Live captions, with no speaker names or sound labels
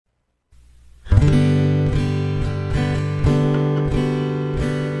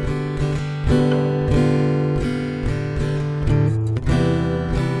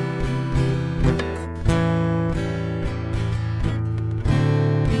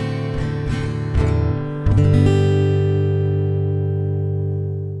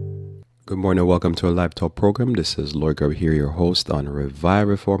Good morning, welcome to our live talk program. This is Lloyd Garber here, your host on Revive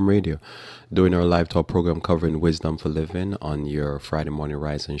Reform Radio, doing our live talk program covering wisdom for living on your Friday morning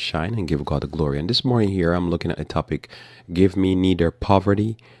rise and shine and give God the glory. And this morning here, I'm looking at a topic, give me neither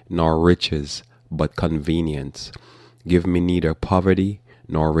poverty nor riches, but convenience. Give me neither poverty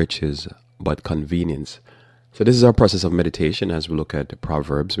nor riches, but convenience. So this is our process of meditation as we look at the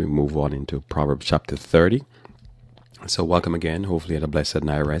Proverbs. We move on into Proverbs chapter 30. So welcome again. Hopefully you had a blessed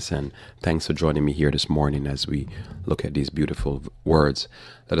night rest, and thanks for joining me here this morning as we look at these beautiful words.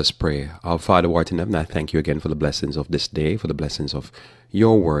 Let us pray. Our Father who art in heaven, I thank you again for the blessings of this day, for the blessings of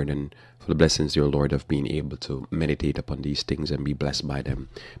your word, and for the blessings, dear Lord, of being able to meditate upon these things and be blessed by them.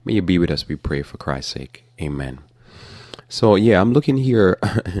 May you be with us, we pray, for Christ's sake. Amen. So I'm looking here.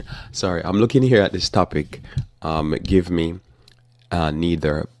 I'm looking here at this topic. Give me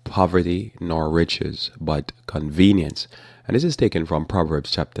neither poverty nor riches, but convenience. And this is taken from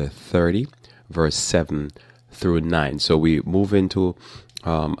Proverbs chapter 30, verse 7 through 9. So we move into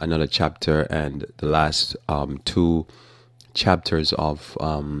another chapter, and the last two chapters of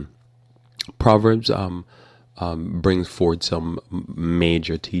Proverbs brings forth some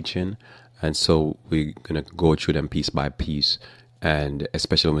major teaching. And so we're going to go through them piece by piece. And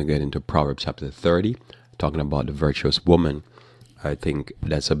especially when we get into Proverbs chapter 30, talking about the virtuous woman, I think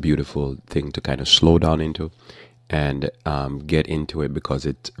that's a beautiful thing to kind of slow down into and get into it, because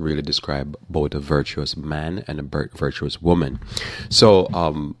it really describes both a virtuous man and a virtuous woman.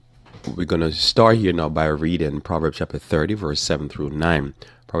 So we're going to start here now by reading Proverbs chapter 30, verse 7 through 9.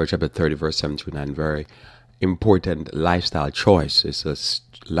 Proverbs chapter 30, verse 7 through 9, very important lifestyle choice. It's a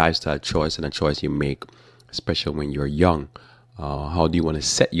lifestyle choice and a choice you make, especially when you're young. How do you want to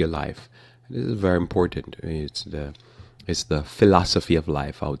set your life? This is very important. It's the philosophy of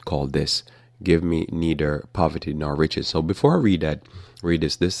life, I would call this. Give me neither poverty nor riches. So before I read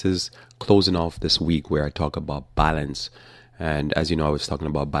this. This is closing off this week where I talk about balance. And as you know, I was talking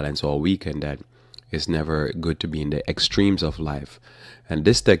about balance all week, and that it's never good to be in the extremes of life. And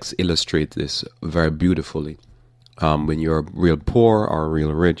this text illustrates this very beautifully. When you're real poor or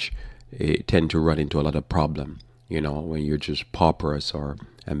real rich, you tend to run into a lot of problem. When you're just pauperous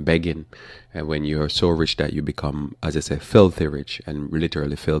and begging, and when you're so rich that you become, as I say, filthy rich and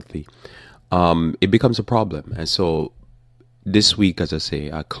literally filthy, it becomes a problem. And so this week, as I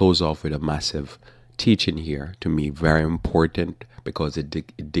say, I close off with a massive teaching here, to me very important, because it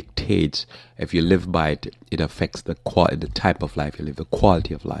dictates, if you live by it, it affects the type of life you live, the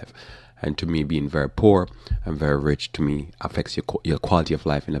quality of life. And to me, being very poor and very rich, to me, affects your quality of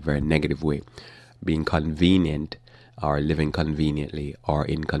life in a very negative way. Being convenient or living conveniently or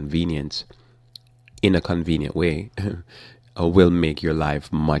inconvenience in a convenient way will make your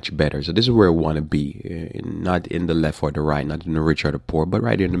life much better. So this is where we want to be, not in the left or the right, not in the rich or the poor, but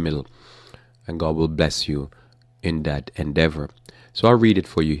right in the middle. And God will bless you in that endeavor. So I'll read it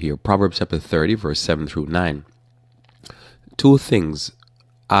for you here. Proverbs chapter 30, verse 7 through 9. Two things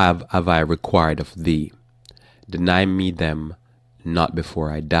have I required of thee. Deny me them not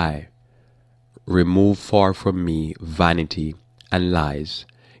before I die. Remove far from me vanity and lies.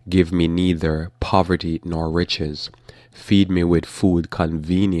 Give me neither poverty nor riches. Feed me with food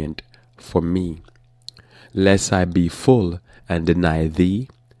convenient for me. Lest I be full and deny thee,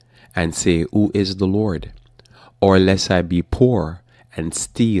 and say, who is the Lord? Or lest I be poor and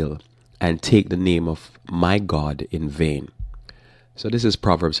steal and take the name of my God in vain. So this is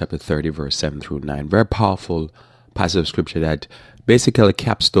Proverbs chapter 30, verse 7 through 9. Very powerful passage of scripture that basically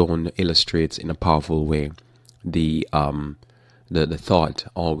capstone illustrates in a powerful way the thought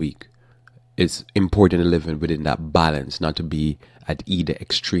all week. It's important to live within that balance, not to be at either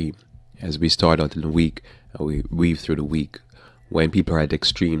extreme. As we start out in the week, we weave through the week. When people are at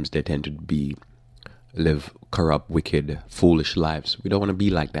extremes, they tend to live corrupt, wicked, foolish lives. We don't want to be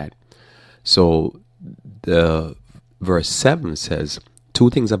like that. So the verse 7 says, two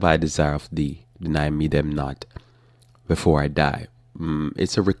things have I desire of thee, deny me them not before I die.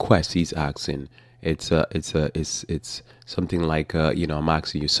 It's a request he's asking. It's something like I'm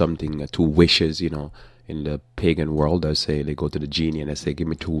asking you something, two wishes. In the pagan world, they say they go to the genie and they say, give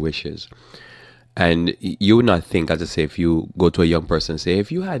me two wishes. And you would not think, as I say, if you go to a young person and say, if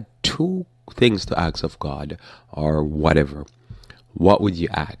you had two things to ask of God or whatever, what would you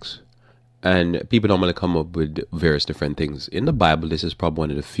ask? And people normally come up with various different things. In the Bible, this is probably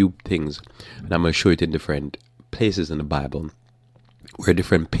one of the few things, and I'm going to show it in different places in the Bible, where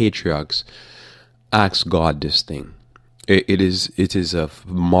different patriarchs ask God this thing. It is a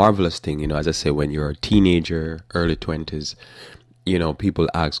marvelous thing, as I say, when you're a teenager, early 20s, people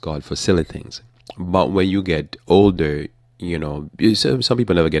ask God for silly things. But when you get older, Some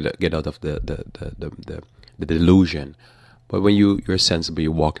people never get out of the delusion. But when you're sensible,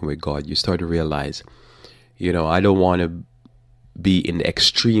 you're walking with God, you start to realize, I don't want to be in the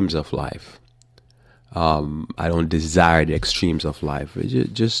extremes of life. I don't desire the extremes of life.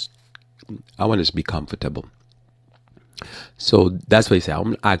 I want to just be comfortable. So that's why I say, I'm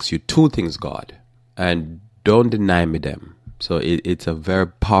going to ask you two things, God, and don't deny me them. So it's a very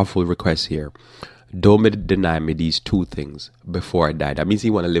powerful request here. Don't deny me these two things before I die. That means he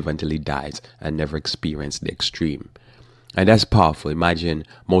want to live until he dies and never experience the extreme. And that's powerful. Imagine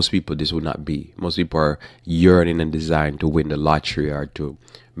most people, this would not be. Most people are yearning and desiring to win the lottery or to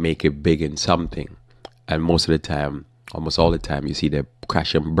make it big in something. And most of the time, almost all the time, you see them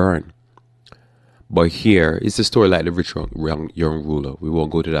crash and burn. But here, it's a story like the rich young ruler. We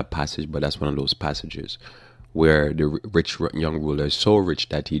won't go to that passage, but that's one of those passages where the rich young ruler is so rich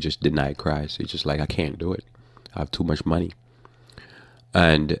that he just denied Christ. He's just like, I can't do it. I have too much money.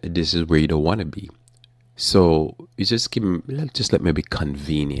 And this is where you don't want to be. So you just let me be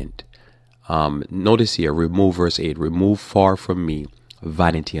convenient. Notice here, remove verse 8. Remove far from me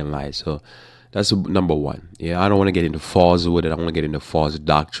vanity and lies. So that's number one. I don't want to get into falsehood. I don't want to get into false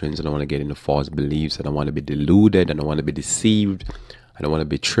doctrines. I don't want to get into false beliefs. I don't want to be deluded. I don't want to be deceived. I don't want to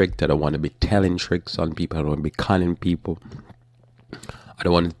be tricked. I don't want to be telling tricks on people. I don't want to be conning people. I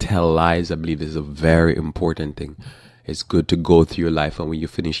don't want to tell lies. I believe this is a very important thing. It's good to go through your life, and when you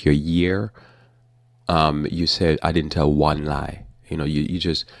finish your year, you said, I didn't tell one lie. You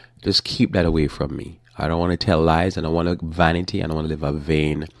just keep that away from me. I don't want to tell lies. I don't want vanity. I don't want to live a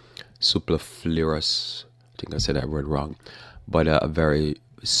vain, superfluous, I think I said that word wrong, but a very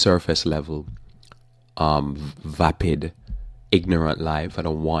surface level, vapid, ignorant life. I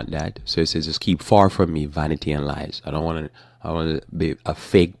don't want that. So it says, just keep far from me vanity and lies. I want to be a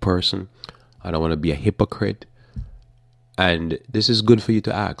fake person. I don't want to be a hypocrite. And this is good for you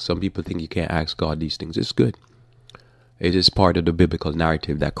to ask. Some people think you can't ask God these things. It's good. It is part of the biblical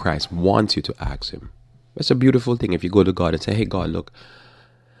narrative that Christ wants you to ask him. It's a beautiful thing if you go to God and say, hey, God, look,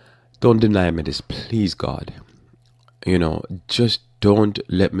 don't deny me this, please, God. Just don't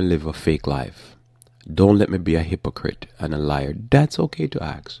let me live a fake life. Don't let me be a hypocrite and a liar. That's okay to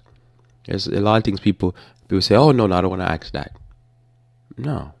ask. There's a lot of things people say, oh, no, I don't want to ask that.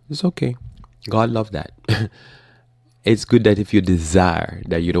 No, it's okay. God loves that. It's good that if you desire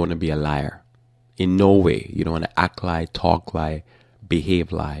that you don't want to be a liar. In no way. You don't want to act lie, talk lie,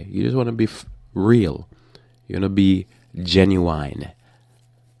 behave lie. You just want to be real. You want to be genuine.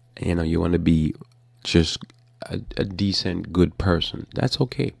 You want to be just a decent, good person. That's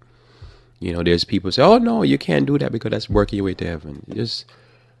okay. There's people who say, oh, no, you can't do that because that's working your way to heaven. Just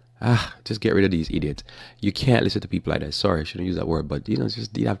get rid of these idiots. You can't listen to people like that. Sorry, I shouldn't use that word, but, you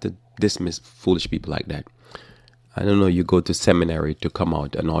have to dismiss foolish people like that. I don't know, you go to seminary to come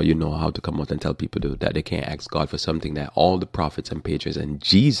out and all you know how to come out and tell people that they can't ask God for something that all the prophets and patriarchs and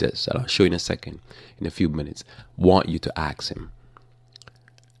Jesus, that I'll show you in a second, in a few minutes, want you to ask him.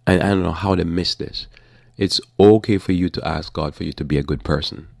 And I don't know how they miss this. It's okay for you to ask God for you to be a good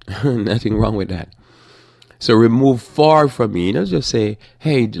person. Nothing wrong with that. So remove far from me. Just say,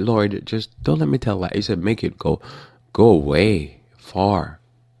 hey, Lord, just don't let me tell lies. He said, make it go away, far.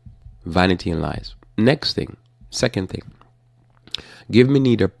 Vanity and lies. Next thing. Second thing, give me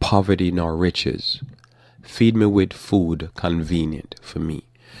neither poverty nor riches. Feed me with food convenient for me.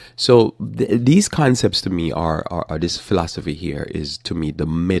 So these concepts to me are this philosophy here is to me the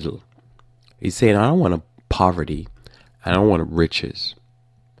middle. He's saying, I don't want poverty. I don't want riches.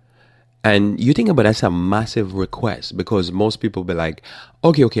 And you think about that's a massive request because most people be like,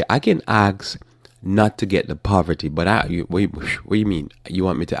 okay, I can ask not to get the poverty, but what do you mean? You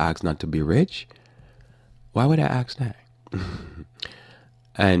want me to ask not to be rich? Why would I ask that?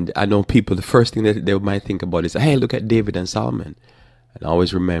 And I know people, the first thing that they might think about is, hey, look at David and Solomon. And I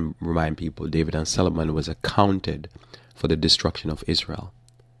always remind people, David and Solomon was accounted for the destruction of Israel.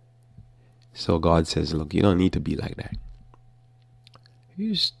 So God says, look, you don't need to be like that.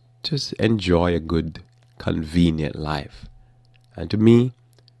 You just enjoy a good, convenient life. And to me,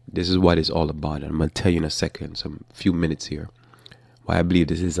 this is what it's all about. And I'm going to tell you in a second, some few minutes here, why I believe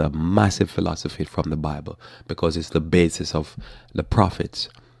this is a massive philosophy from the Bible, because it's the basis of the prophets,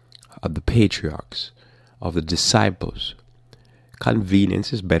 of the patriarchs, of the disciples.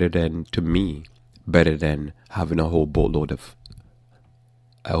 Convenience is better than having a whole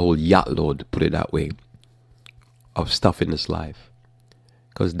yacht load, put it that way, of stuff in this life.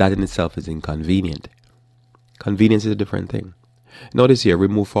 Because that in itself is inconvenient. Convenience is a different thing. Notice here,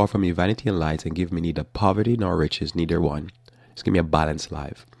 remove far from me vanity and lies, and give me neither poverty nor riches, neither one. Just give me a balanced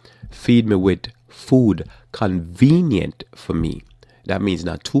life. Feed me with food convenient for me. That means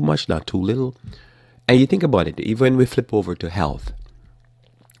not too much, not too little. And you think about it, even when we flip over to health,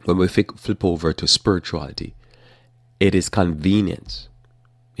 when we flip over to spirituality, it is convenience.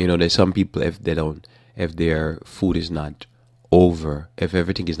 There's some people, if their food is not over, if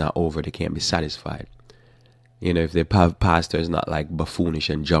everything is not over, they can't be satisfied. If their pastor is not like buffoonish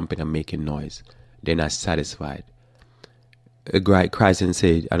and jumping and making noise, they're not satisfied. Christ didn't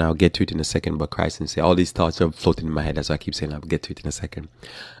say, and I'll get to it in a second, but Christ didn't say, all these thoughts are floating in my head. That's why I keep saying I'll get to it in a second.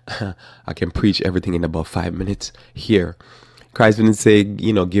 I can preach everything in about 5 minutes here. Christ didn't say,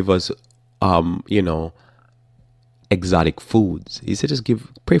 give us, exotic foods. He said, just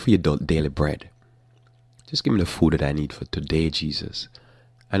pray for your daily bread. Just give me the food that I need for today, Jesus,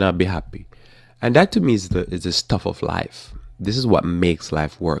 and I'll be happy. And that to me is the stuff of life. This is what makes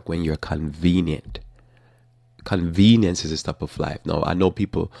life work, when you're convenient. Convenience is the stuff of life. Now, I know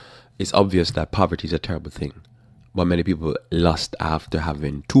people, it's obvious that poverty is a terrible thing, but many people lust after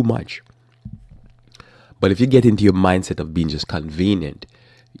having too much. But if you get into your mindset of being just convenient,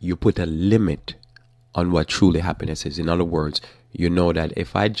 you put a limit on what truly happiness is. In other words, you know that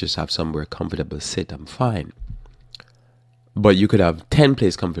if I just have somewhere comfortable to sit, I'm fine. But you could have 10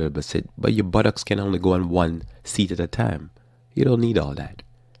 places comfortable to sit, but your buttocks can only go on one seat at a time. You don't need all that.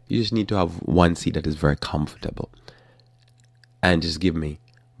 You just need to have one seat that is very comfortable. And just give me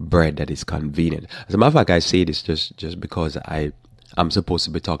bread that is convenient. As a matter of fact, I say this just because I'm supposed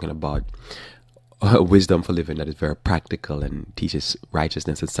to be talking about wisdom for living that is very practical and teaches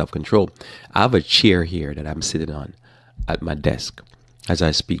righteousness and self-control. I have a chair here that I'm sitting on at my desk as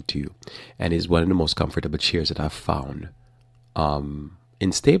I speak to you. And it's one of the most comfortable chairs that I've found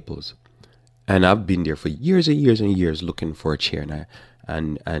in Staples. And I've been there for years and years and years looking for a chair.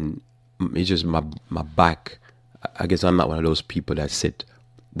 And it's just my back. I guess I'm not one of those people that sit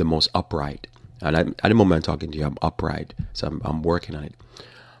the most upright. And at the moment I'm talking to you, I'm upright. So I'm working on it.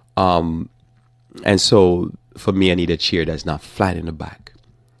 And so for me, I need a chair that's not flat in the back.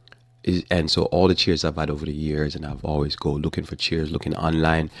 And so all the chairs I've had over the years, and I've always go looking for chairs, looking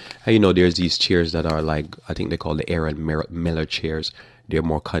online. And there's these chairs that are like, I think they call the Aaron Miller chairs. They're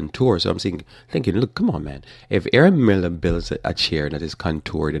more contoured. So I'm thinking, look, come on, man. If Aaron Miller builds a chair that is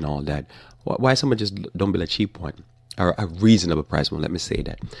contoured and all that, why someone just don't build a cheap one? Or a reasonable price one, let me say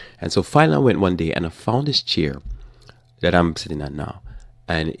that. And so finally I went one day and I found this chair that I'm sitting on now.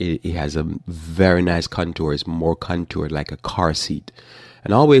 And it has a very nice contour. It's more contoured like a car seat.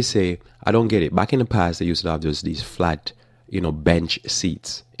 And I always say, I don't get it. Back in the past, they used to have just these flat, bench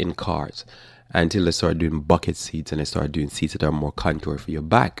seats in cars. Until they started doing bucket seats and they started doing seats that are more contoured for your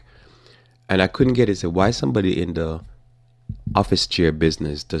back. And I couldn't get it. So why somebody in the office chair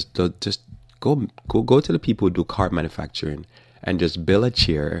business just go to the people who do car manufacturing and just build a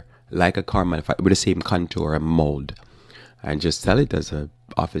chair like a car manufacturer with the same contour and mold, and just sell it as a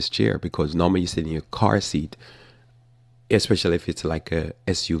office chair, because normally you sit in your car seat, especially if it's like a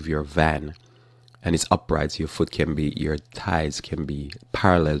SUV or van, and it's upright, so your thighs can be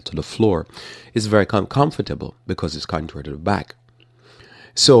parallel to the floor. It's very comfortable because it's contoured to the back.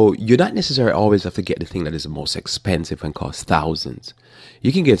 So you don't necessarily always have to get the thing that is the most expensive and costs thousands.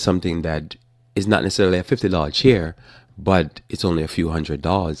 You can get something that is not necessarily a $50 chair, but it's only a few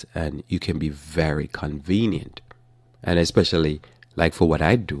 $100s, and you can be very convenient. And especially like for what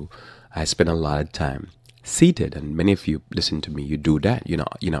I do, I spend a lot of time seated, and many of you listen to me, you do that. You're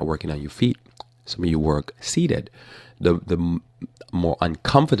not working on your feet. Some of you work seated. The more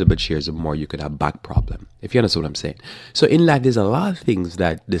uncomfortable chairs, the more you could have back problem, if you understand what I'm saying. So in life, there's a lot of things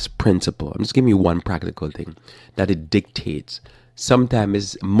that this principle, I'm just giving you one practical thing, that it dictates.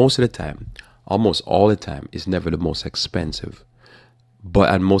 Sometimes, most of the time, almost all the time, is never the most expensive.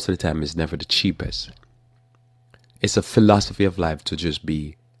 And most of the time, it's never the cheapest. It's a philosophy of life to just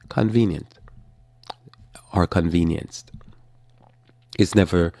be convenient or convenienced. It's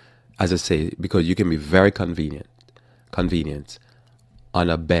never, as I say, because you can be very convenient on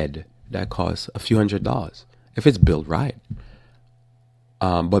a bed that costs a few $100s if it's built right.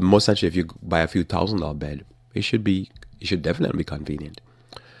 But most actually, if you buy a few $1,000 bed, it should definitely be convenient.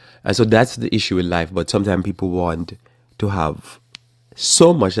 And so that's the issue in life. But sometimes people want to have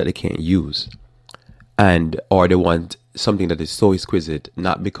so much that they can't use, or they want something that is so exquisite,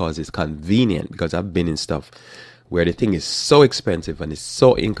 not because it's convenient. Because I've been in stuff where the thing is so expensive and it's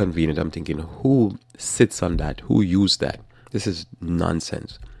so inconvenient. I'm thinking, who sits on that? Who used that? This is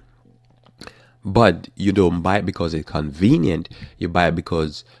nonsense. But you don't buy it because it's convenient. You buy it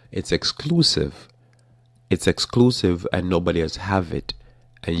because it's exclusive. It's exclusive and nobody else have it.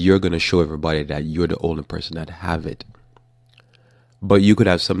 And you're going to show everybody that you're the only person that have it. But you could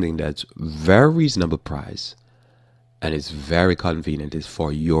have something that's very reasonable price and it's very convenient. It's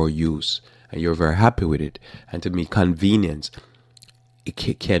for your use and you're very happy with it. And to me, convenience, it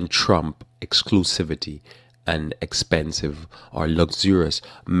can trump exclusivity and expensive or luxurious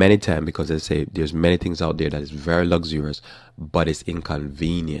many times, because I say there's many things out there that is very luxurious, but it's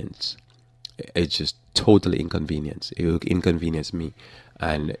inconvenience. It's just totally inconvenience. It will inconvenience me,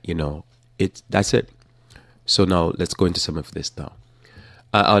 and that's it. So now let's go into some of this now.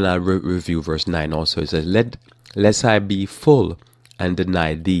 And I'll review verse 9 also. It says, lest I be full and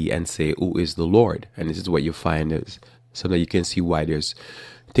deny thee and say, who is the Lord? And this is what you find is so that you can see why there's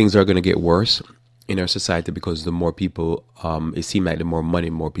things are going to get worse in our society, because the more people, it seems like the more money,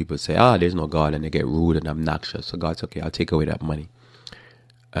 more people say, there's no God, and they get rude and obnoxious. So God's okay, I'll take away that money.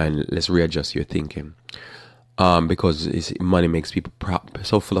 And let's readjust your thinking. Because money makes people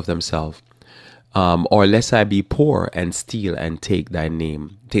so full of themselves. Or lest I be poor and steal and take the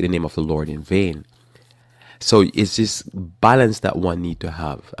name of the Lord in vain. So it's this balance that one need to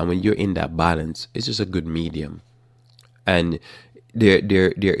have. And when you're in that balance, it's just a good medium. And there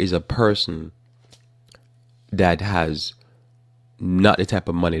is a person that has not the type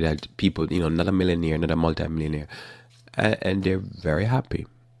of money that people, not a millionaire, not a multimillionaire, and they're very happy,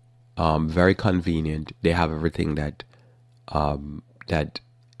 very convenient. They have everything that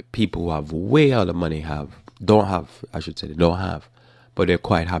people who have way out of money don't have, but they're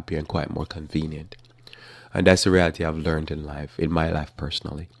quite happy and quite more convenient. And that's the reality I've learned in life, in my life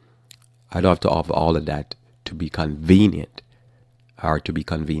personally. I don't have to offer all of that to be convenient or to be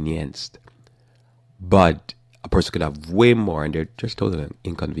convenienced. But a person could have way more and they're just totally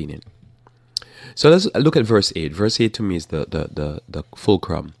inconvenient. So let's look at verse 8. Verse 8 to me is the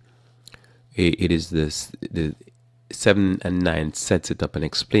fulcrum. It is this, the 7 and 9 sets it up and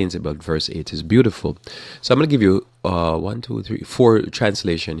explains about verse 8. It's beautiful. So I'm going to give you 4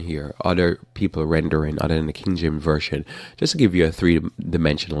 translation here. Other people rendering other than the King James Version. Just to give you a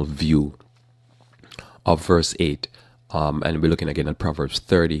 3-dimensional view of verse 8. And we're looking again at Proverbs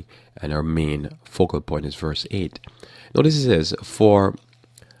 30, and our main focal point is verse 8. Notice it says,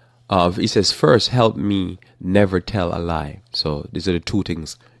 first, help me never tell a lie. So these are the 2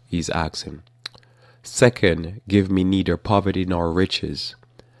 things he's asking. Second, give me neither poverty nor riches.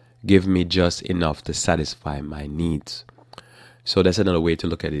 Give me just enough to satisfy my needs. So that's another way to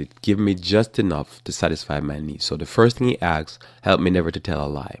look at it. Give me just enough to satisfy my needs. So the first thing he asks, help me never to tell a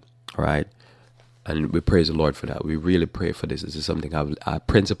lie. All right. And we praise the Lord for that. We really pray for this. This is something a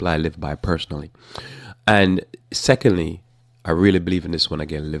principle I live by personally. And secondly, I really believe in this one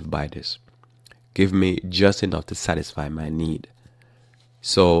again, live by this. Give me just enough to satisfy my need.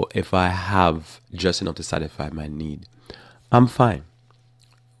 So if I have just enough to satisfy my need, I'm fine.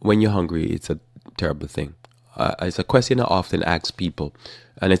 When you're hungry, it's a terrible thing. It's a question I often ask people,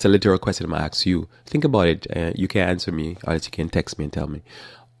 and it's a literal question I'm going to ask you. Think about it. You can answer me, or else you can text me and tell me.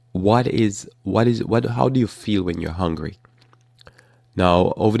 How do you feel when you're hungry?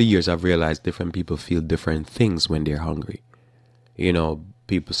 Now, over the years, I've realized different people feel different things when they're hungry.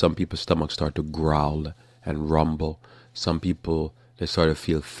 Some people's stomachs start to growl and rumble. Some people, they sort of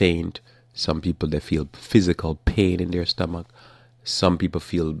feel faint. Some people, they feel physical pain in their stomach. Some people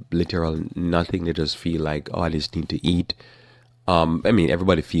feel literal nothing. They just feel like, I just need to eat.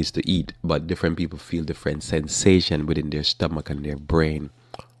 Everybody feels to eat, but different people feel different sensation within their stomach and their brain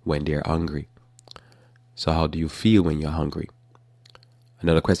when they're hungry. So how do you feel when you're hungry?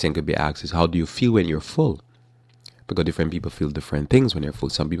 Another question could be asked is, how do you feel when you're full? Because different people feel different things when they're full.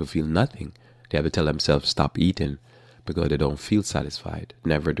 Some people feel nothing. They have to tell themselves stop eating because they don't feel satisfied.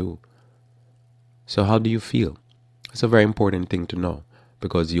 Never do. So how do you feel? It's a very important thing to know,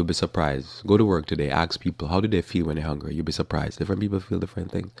 because you'll be surprised. Go to work today, ask people, how do they feel when they're hungry? You'll be surprised. Different people feel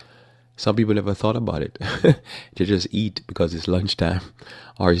different things. Some people never thought about it. They just eat because it's lunchtime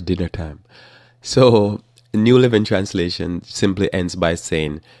or it's dinner time. So New Living Translation simply ends by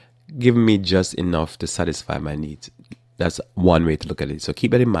saying, give me just enough to satisfy my needs. That's one way to look at it. So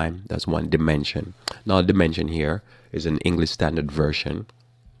keep that in mind. That's one dimension. Now, dimension here is an English Standard Version.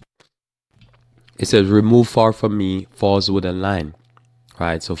 It says, remove far from me falsehood and lying.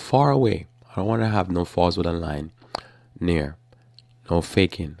 Right? So far away. I don't want to have no falsehood and lying near. No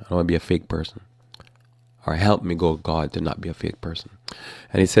faking. I don't want to be a fake person. Or help me, God, to not be a fake person.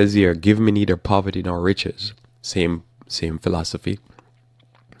 And it says here, give me neither poverty nor riches. Same philosophy.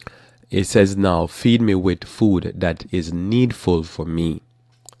 It says now, feed me with food that is needful for me.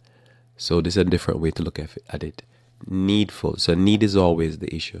 So this is a different way to look at it. Needful. So need is always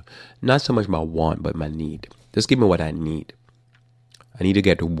the issue. Not so much my want, but my need. Just give me what I need. I need to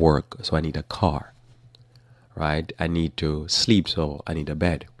get to work, so I need a car. right? I need to sleep, so I need a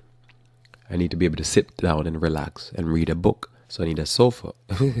bed. I need to be able to sit down and relax and read a book, so I need a sofa.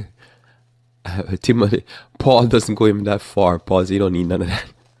 Timothy, Paul doesn't go even that far. Paul says you don't need none of that.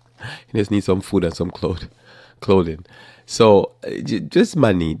 You just need some food and some clothing. So just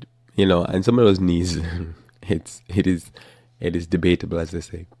my need, and some of those needs, it is debatable, as they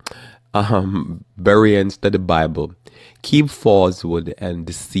say. Bury and study the Bible. Keep falsehood and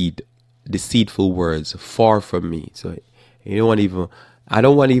deceitful words far from me. So I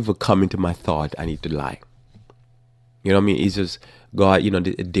don't want to even come into my thought I need to lie. You know what I mean? It's just God,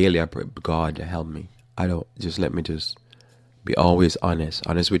 daily I pray, God help me. Let me just be always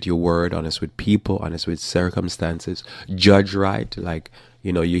honest with your word, honest with people, honest with circumstances, judge right. Like,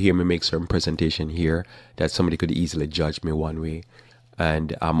 you hear me make certain presentation here that somebody could easily judge me one way,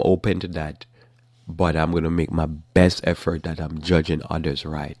 and I'm open to that, but I'm going to make my best effort that I'm judging others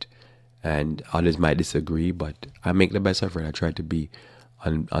right. And others might disagree, but I make the best effort. I try to be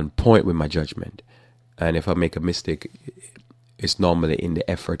on point with my judgment. And if I make a mistake, it's normally in the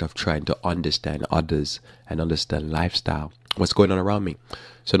effort of trying to understand others and understand lifestyle, what's going on around me.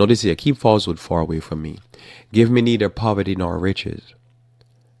 So notice here, keep falsehood far away from me. Give me neither poverty nor riches.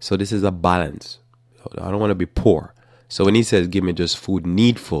 So this is a balance. I don't want to be poor. So when he says, give me just food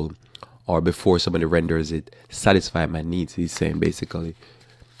needful, or before somebody renders it, satisfy my needs, he's saying basically,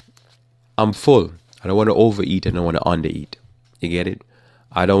 I'm full. I don't want to overeat and I don't want to undereat. You get it?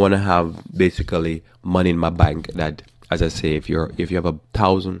 I don't want to have basically money in my bank that, as I say, if you have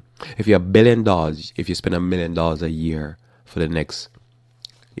 $1 billion, if you spend $1 million a year for the next,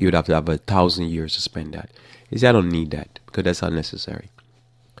 you would have to have 1,000 years to spend that. You see, I don't need that because that's unnecessary.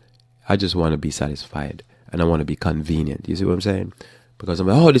 I just want to be satisfied and I want to be convenient. You see what I'm saying? Because I'm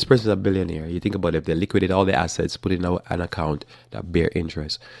like, oh, this person's a billionaire. You think about it, if they liquidate all their assets, put in an account that bear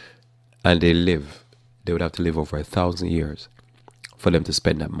interest, and they would have to live over 1,000 years for them to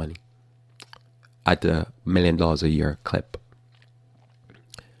spend that money at $1 million a year clip.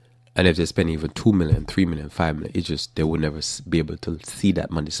 And if they spend even 2 million, 3 million, 5 million, it's just they will never be able to see that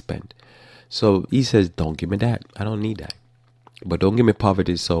money spent. So he says, don't give me that. I don't need that. But don't give me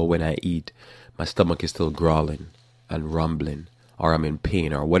poverty so when I eat, my stomach is still growling and rumbling, or I'm in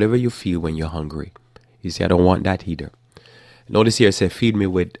pain, or whatever you feel when you're hungry. You see, I don't want that either. Notice here it says, feed me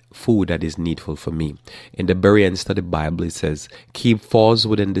with food that is needful for me. In the Bury and Study Bible, it says, keep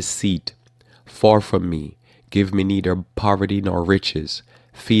falsehood and deceit far from me. Give me neither poverty nor riches.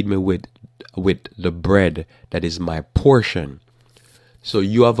 Feed me with the bread that is my portion. So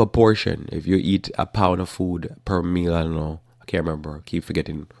you have a portion. If you eat a pound of food per meal, I don't know, I can't remember. I keep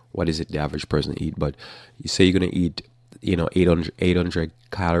forgetting what is it the average person eat. But you say you're going to eat, 800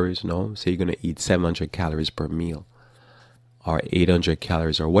 calories, no? Say you're going to eat 700 calories per meal, or 800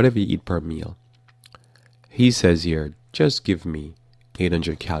 calories, or whatever you eat per meal. He says here, just give me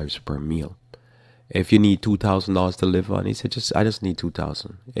 800 calories per meal. If you need $2,000 to live on, he said, I just need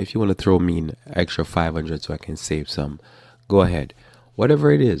 2,000. If you want to throw me an extra 500 so I can save some, go ahead.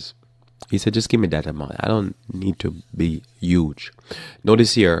 Whatever it is. He said, just give me that amount. I don't need to be huge.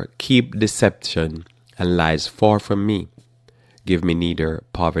 Notice here, keep deception and lies far from me. Give me neither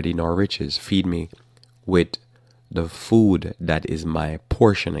poverty nor riches. Feed me with the food that is my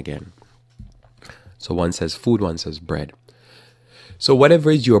portion again. So one says food, one says bread. So whatever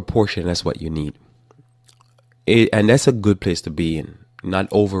is your portion, that's what you need. And that's a good place to be in. Not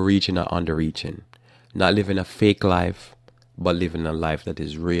overreaching or underreaching. Not living a fake life, but living a life that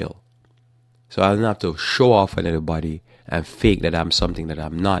is real. So I don't have to show off on anybody and fake that I'm something that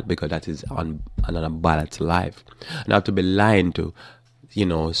I'm not, because that is an unbalanced life. I don't have to be lying to,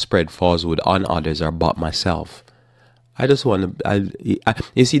 spread falsehood on others or about myself. I just want to,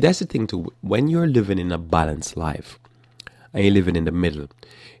 you see, that's the thing too. When you're living in a balanced life and you're living in the middle,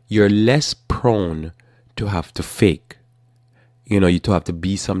 you're less prone to have to fake, you to have to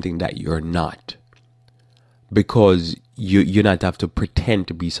be something that you're not, because you not have to pretend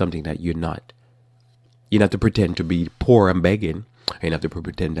to be something that you're not. You don't have to pretend to be poor and begging. You don't have to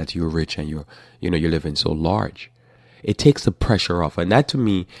pretend that you're rich and you're living so large. It takes the pressure off. And that to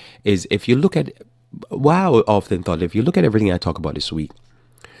me is, if you look at, wow, I often thought, if you look at everything I talk about this week,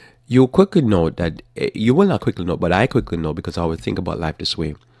 you'll quickly note that, you will not quickly note, but I quickly know, because I always think about life this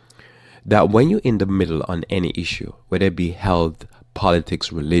way, that when you're in the middle on any issue, whether it be health,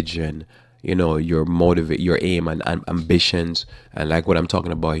 politics, religion, your motivate, your aim and ambitions, and like what I'm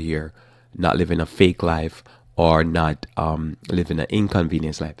talking about here, not living a fake life or not living an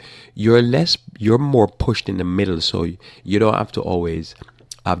inconvenience life, you're more pushed in the middle, so you don't have to always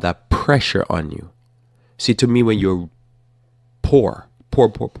have that pressure on you. See, to me, when you're poor,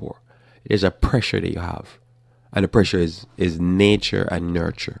 there's a pressure that you have And the pressure is nature and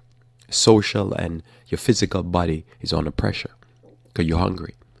nurture. Social and your physical body is under pressure because you're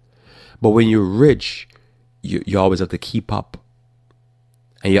hungry. But when you're rich, you always have to keep up.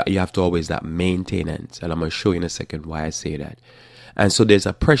 And you have to always that maintenance. And I'm going to show you in a second why I say that. And so there's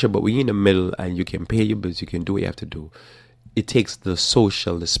a pressure, but when you're in the middle and you can pay your bills, you can do what you have to do. It takes the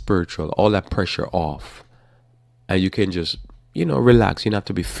social, the spiritual, all that pressure off. And you can just, relax. You don't have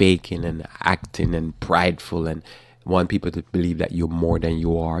to be faking and acting and prideful and want people to believe that you're more than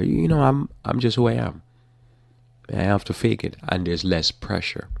you are. I'm just who I am. I have to fake it. And there's less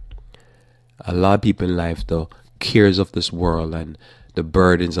pressure. A lot of people in life, the cares of this world and the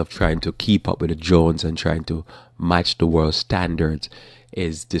burdens of trying to keep up with the Jones and trying to match the world's standards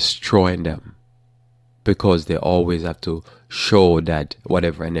is destroying them, because they always have to show that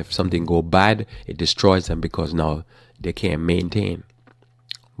whatever, and if something go bad, it destroys them because now they can't maintain.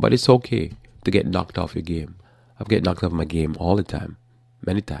 But it's okay to get knocked off your game. I've get knocked off my game all the time,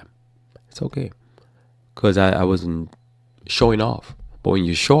 many times. It's okay, because I wasn't showing off. But when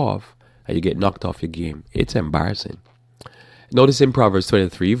you show off and you get knocked off your game, it's embarrassing. Notice in Proverbs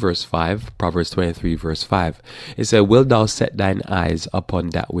 23 verse 5, Proverbs 23 verse 5, it said, "Wilt thou set thine eyes upon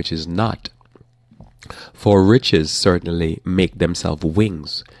that which is not? For riches certainly make themselves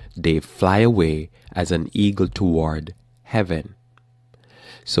wings. They fly away as an eagle toward heaven."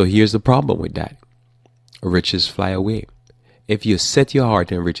 So here's the problem with that. Riches fly away. If you set your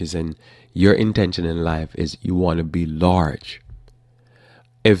heart on riches and your intention in life is you want to be large,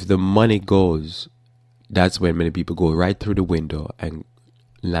 if the money goes, that's when many people go right through the window and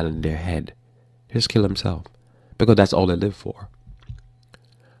land on their head. Just kill themselves, because that's all they live for.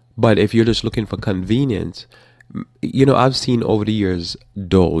 But if you're just looking for convenience, I've seen over the years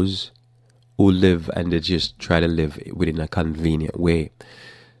those who live and they just try to live within a convenient way.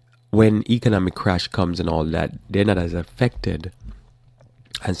 When economic crash comes and all that, they're not as affected,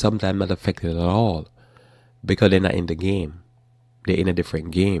 and sometimes not affected at all, because they're not in the game. They're in a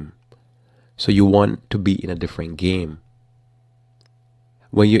different game. So you want to be in a different game.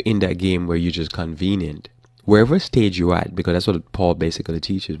 When you're in that game where you're just convenient, wherever stage you're at, because that's what Paul basically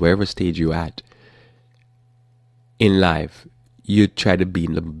teaches, wherever stage you're at in life, you try to be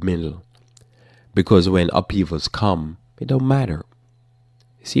in the middle. Because when upheavals come, it don't matter.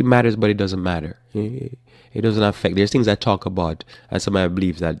 See, it matters, but it doesn't matter. It doesn't affect. There's things I talk about, and somebody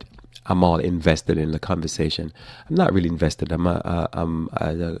believes that I'm all invested in the conversation. I'm not really invested. I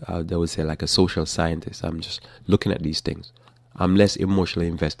would say like a social scientist. I'm just looking at these things. I'm less emotionally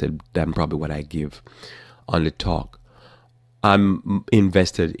invested than probably what I give on the talk. I'm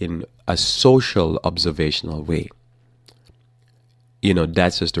invested in a social observational way.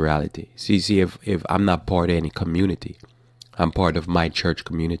 That's just the reality. See, if I'm not part of any community, I'm part of my church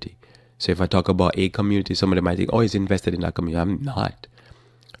community. So if I talk about a community, somebody might think, oh, he's invested in that community. I'm not.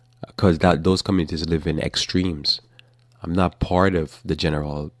 Because those communities live in extremes. I'm not part of the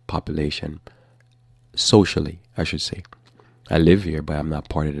general population. Socially, I should say. I live here, but I'm not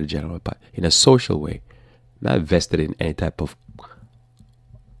part of the general population. In a social way. I'm not vested in any type of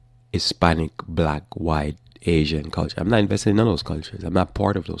Hispanic, black, white, Asian culture. I'm not invested in none of those cultures. I'm not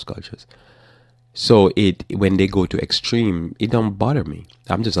part of those cultures. So when they go to extreme, it don't bother me.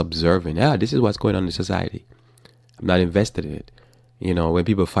 I'm just observing. This is what's going on in society. I'm not invested in it. When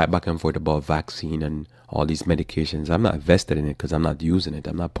people fight back and forth about vaccine and all these medications, I'm not vested in it because I'm not using it.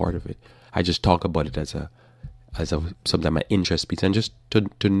 I'm not part of it. I just talk about it as sometimes my interest piece, and just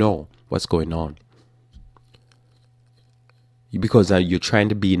to know what's going on. Because you're trying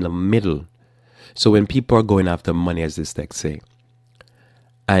to be in the middle. So when people are going after money, as this text say,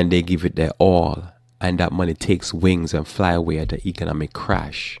 and they give it their all, and that money takes wings and fly away at an economic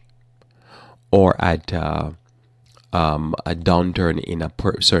crash, or at a downturn in a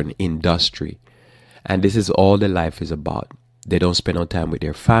certain industry, and this is all their life is about. They don't spend no time with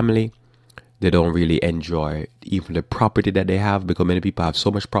their family. They don't really enjoy even the property that they have, because many people have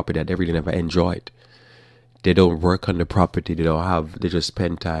so much property that they really never enjoy it. They don't work on the property. They just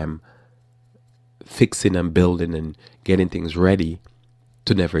spend time fixing and building and getting things ready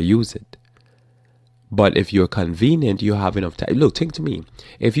to never use it. But if you're convenient, you have enough time. Look, think to me.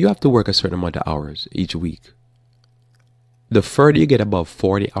 If you have to work a certain amount of hours each week, the further you get above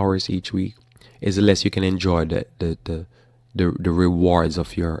 40 hours each week is the less you can enjoy the rewards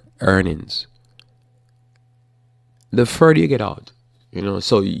of your earnings. The further you get out,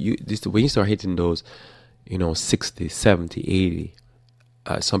 so when you start hitting those, 60, 70, 80,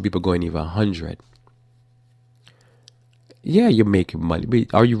 some people going even 100. Yeah, you're making money,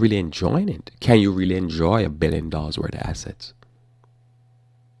 but are you really enjoying it? Can you really enjoy $1 billion worth of assets?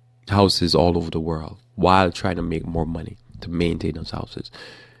 houses all over the world while trying to make more money to maintain those houses.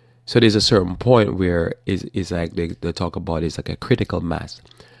 So there's a certain point where is like they talk about it's like a critical mass.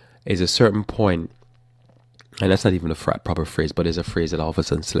 Is a certain point, and that's not even a proper phrase, but it's a phrase that all of a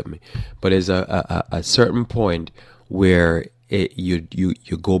sudden slipped me. But there's a certain point where you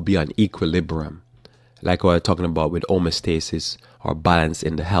go beyond equilibrium, like what I'm talking about with homeostasis or balance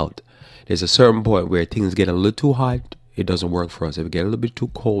in the health. There's a certain point where things get a little too hot, it doesn't work for us. If it get a little bit too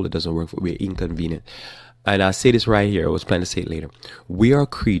cold, it doesn't work for us. We're inconvenient. And I say this right here, I was planning to say it later. We are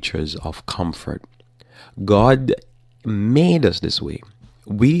creatures of comfort. God made us this way.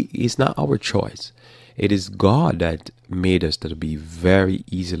 It's not our choice. It is God that made us to be very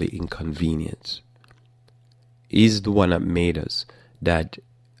easily inconvenienced. He's the one that made us that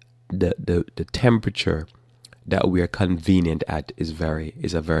the temperature that we are convenient at is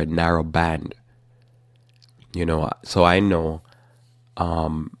a very narrow band. So I know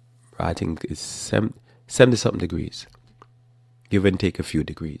I think it's 70 something degrees. Give and take a few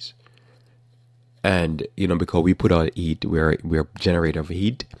degrees. And because we put out heat, we're a generator of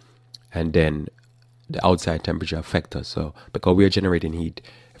heat, and then the outside temperature affects us. So because we are generating heat,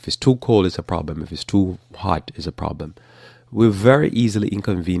 if it's too cold, it's a problem. If it's too hot, it's a problem. We're very easily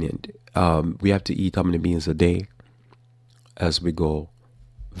inconvenient. We have to eat how many meals a day as we go.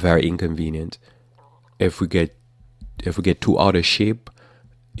 Very inconvenient. If we get too out of shape,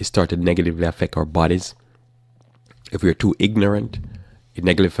 it starts to negatively affect our bodies. If we're too ignorant, it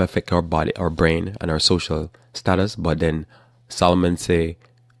negatively affects our body, our brain, and our social status. But then Solomon say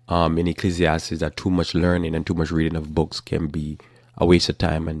in Ecclesiastes that too much learning and too much reading of books can be a waste of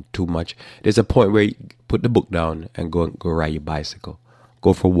time and too much. There's a point where you put the book down and go ride your bicycle.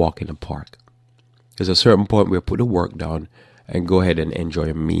 Go for a walk in the park. There's a certain point where you put the work down and go ahead and enjoy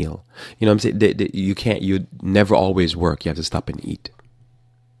a meal. You know what I'm saying? You never always work. You have to stop and eat.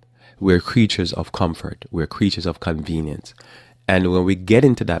 We're creatures of comfort. We're creatures of convenience. And when we get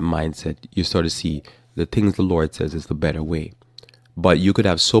into that mindset, you start to see the things the Lord says is the better way. But you could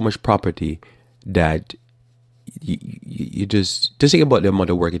have so much property that you just think about the amount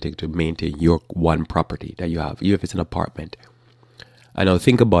of work it takes to maintain your one property that you have, even if it's an apartment. I know,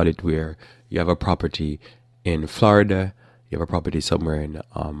 think about it where you have a property in Florida, you have a property somewhere in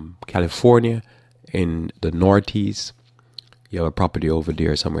California, in the Northeast, you have a property over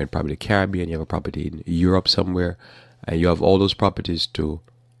there somewhere in probably the Caribbean, you have a property in Europe somewhere, and you have all those properties to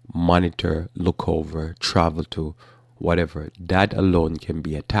monitor, look over, travel to, whatever. That alone can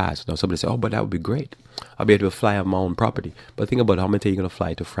be a task. Now somebody say, oh, but that would be great. I'll be able to fly on my own property. But think about how many times you're going to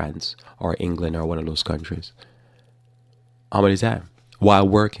fly to France or England or one of those countries. How many times? While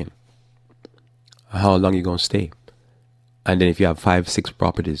working. How long are you going to stay? And then if you have 5, 6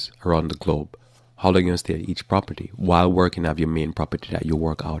 properties around the globe, how long are you going to stay at each property? While working, have your main property that you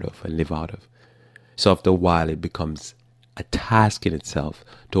work out of and live out of. So after a while, it becomes a task in itself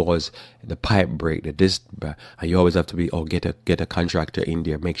towards the pipe break, and you always have to be, get a contractor in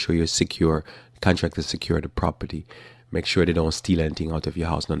there, make sure you're secure, contractors secure the property, make sure they don't steal anything out of your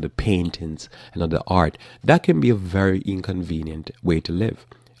house, none of the paintings and of the art. That can be a very inconvenient way to live.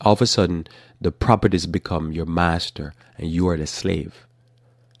 All of a sudden, the properties become your master and you are the slave.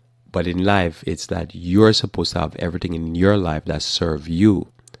 But in life, it's that you're supposed to have everything in your life that serve you,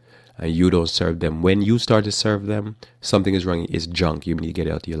 and you don't serve them. When you start to serve them, something is wrong. It's junk. You need to get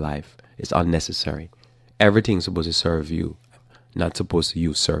it out of your life. It's unnecessary. Everything's supposed to serve you, not supposed to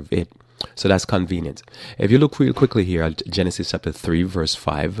you serve it. So that's convenience. If you look real quickly here at Genesis chapter 3, verse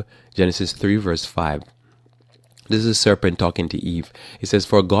 5. Genesis 3, verse 5. This is a serpent talking to Eve. It says,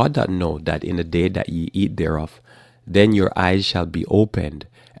 for God doth know that in the day that ye eat thereof, then your eyes shall be opened,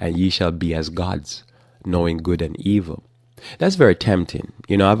 and ye shall be as gods, knowing good and evil. That's very tempting.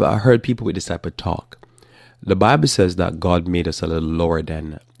 I've heard people with this type of talk. The Bible says that God made us a little lower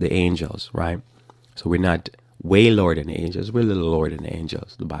than the angels, right? So we're not way lower than the angels. We're a little lower than the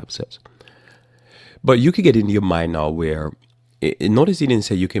angels, the Bible says. But you could get into your mind now where, notice he didn't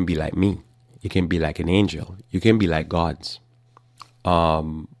say you can be like me. You can be like an angel. You can be like gods.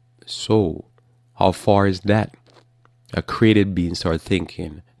 So how far is that? A created being start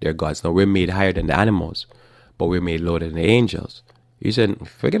thinking they're gods. Now we're made higher than the animals, but we're made lower than the angels. He said,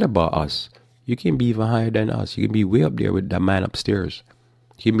 forget about us. You can be even higher than us. You can be way up there with that man upstairs.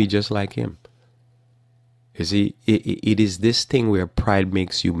 You can be just like him. You see, it is this thing where pride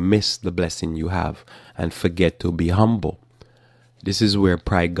makes you miss the blessing you have and forget to be humble. This is where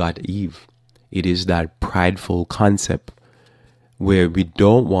pride got Eve. It is that prideful concept where we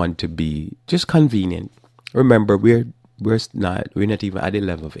don't want to be just convenient. Remember, we're not even at the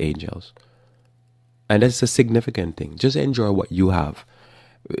level of angels. And that's a significant thing. Just enjoy what you have.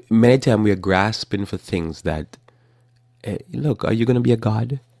 Many times we are grasping for things that, look, are you going to be a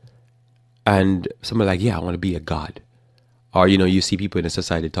God? And someone like, yeah, I want to be a God. Or, you see people in the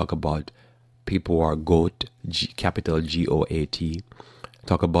society talk about people who are GOAT, capital GOAT,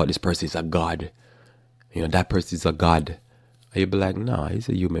 talk about this person is a God. That person is a God. And you'd be like, no, he's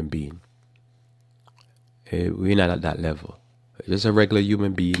a human being. We're not at that level. Just a regular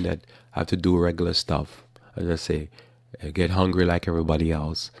human being that have to do regular stuff. As I say, get hungry like everybody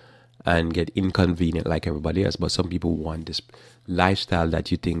else and get inconvenient like everybody else. But some people want this lifestyle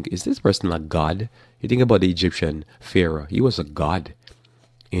that you think, is this person a god? You think about the Egyptian Pharaoh. He was a god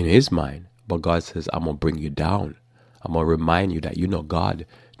in his mind. But God says, I'm going to bring you down. I'm going to remind you that you know God.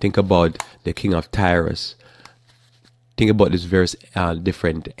 Think about the king of Tyrus. Think about these various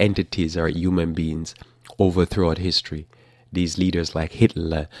different entities or human beings over throughout history. These leaders like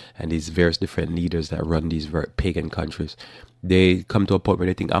Hitler and these various different leaders that run these very pagan countries. They come to a point where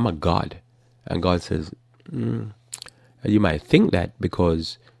they think, I'm a god. And God says, you might think that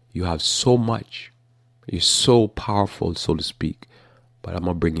because you have so much. You're so powerful, so to speak. But I'm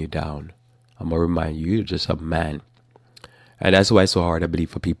going to bring you down. I'm going to remind you, you're just a man. And that's why it's so hard, I believe,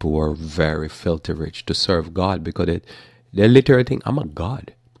 for people who are very filthy rich to serve God, because they literally think, I'm a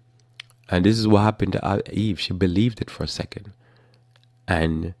god. And this is what happened to Eve. She believed it for a second.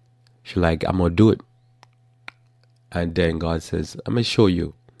 And she's like, I'm going to do it. And then God says, I'm going to show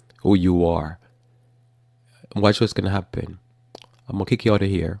you who you are. Watch what's going to happen. I'm going to kick you out of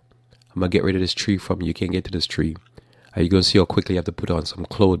here. I'm going to get rid of this tree from you. You can't get to this tree. And you're going to see how quickly you have to put on some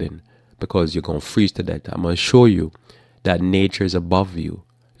clothing because you're going to freeze to death. I'm going to show you that nature is above you,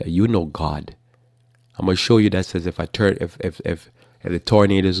 that you know God. I'm going to show you that says if the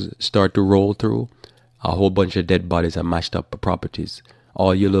tornadoes start to roll through, a whole bunch of dead bodies and mashed up properties.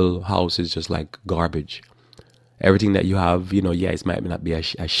 All your little house is just like garbage. Everything that you have, it might not be a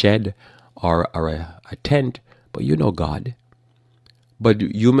shed or a tent, but you know God. But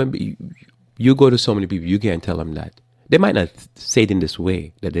you go to so many people, you can't tell them that. They might not say it in this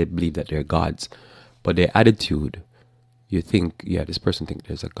way, that they believe that they're gods, but their attitude, you think, yeah, this person thinks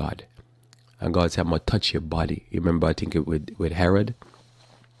there's a God. And God said, I'm going to touch your body. You remember, I think, with Herod?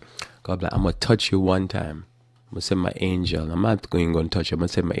 God said, I'm going to touch you one time. I'm going to send my angel. I'm not going to touch you. I'm going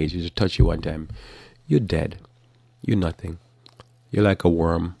to send my angel to touch you one time. You're dead. You're nothing. You're like a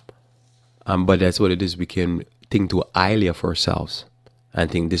worm. But that's what it is. We can think too highly of ourselves and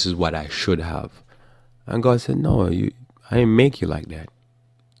think this is what I should have. And God said, no, I didn't make you like that.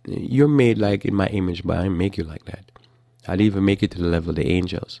 You're made like in my image, but I didn't make you like that. I didn't even make it to the level of the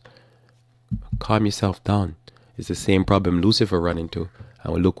angels. Calm yourself down. It's the same problem Lucifer ran into.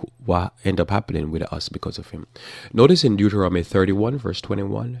 And look what ended up happening with us because of him. Notice in Deuteronomy 31 verse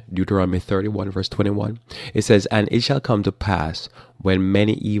 21. Deuteronomy 31 verse 21. It says, and it shall come to pass when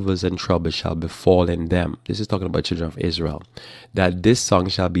many evils and troubles shall befall in them. This is talking about children of Israel. That this song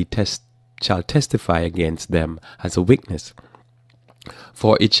shall testify against them as a witness.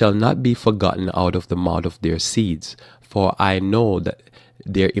 For it shall not be forgotten out of the mouth of their seeds. For I know that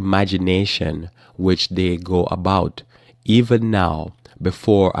their imagination which they go about, even now,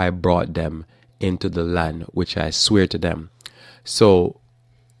 before I brought them into the land which I swear to them. So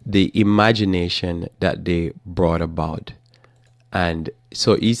the imagination that they brought about. And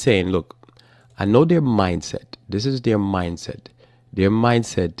so he's saying, look, I know their mindset. This is their mindset. Their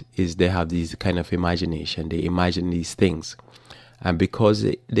mindset is they have these kind of imagination. They imagine these things. And because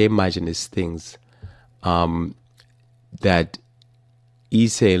they imagine these things, that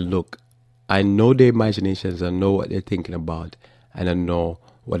he's saying, look, I know their imaginations, I know what they're thinking about, and I know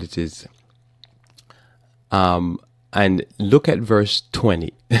what it is. And look at verse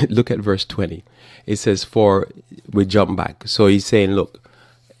 20. Look at verse 20. It says, we jump back. So he's saying, look,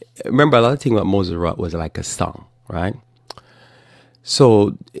 remember a lot of things what Moses wrote was like a song, right?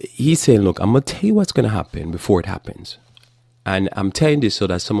 So he's saying, look, I'm going to tell you what's going to happen before it happens. And I'm telling this so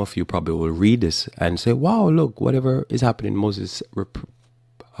that some of you probably will read this and say, wow, look, whatever is happening, Moses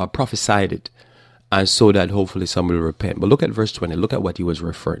prophesied it. And so that hopefully somebody will repent. But look at verse 20. Look at what he was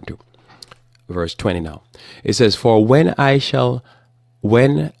referring to. Verse 20 now. It says, for when I shall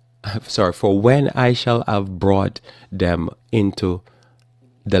have brought them into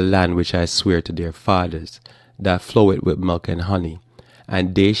the land which I swear to their fathers, that floweth with milk and honey,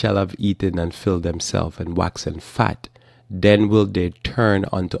 and they shall have eaten and filled themselves and waxen fat, then will they turn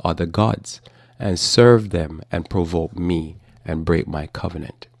unto other gods and serve them and provoke me and break my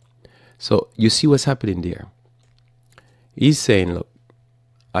covenant. So you see what's happening there. He's saying, look,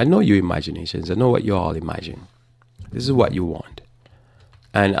 I know your imaginations. I know what you all imagine. This is what you want.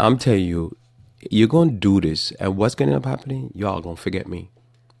 And I'm telling you, you're going to do this. And what's going to end up happening? You all going to forget me.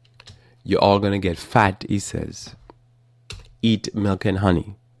 You're all going to get fat, he says. Eat milk and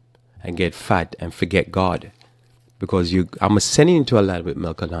honey and get fat and forget God. Because I'm sending you into a land with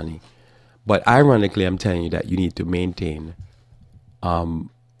milk and honey. But ironically, I'm telling you that you need to maintain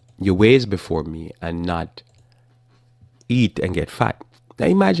your ways before me and not eat and get fat. Now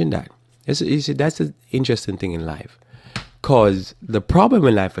imagine that. You see, that's an interesting thing in life. Because the problem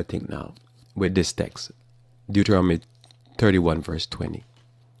in life, I think now, with this text, Deuteronomy 31 verse 20,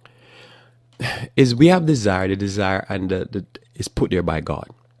 is we have desire. The desire and is put there by God.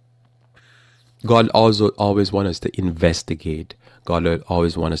 God also always wants us to investigate. God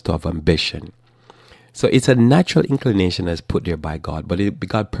always wants us to have ambition. So it's a natural inclination that's put there by God, but it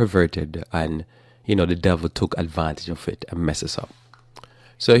got perverted, and the devil took advantage of it and messed us up.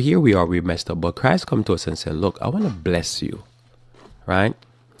 So here we are, we messed up, but Christ come to us and said, look, I want to bless you, right?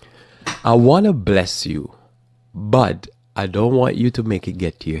 I want to bless you, but I don't want you to make it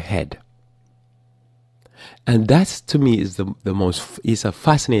get to your head. And that's, to me, is it's a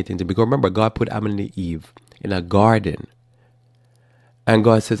fascinating thing, because remember, God put Adam and Eve in a garden. And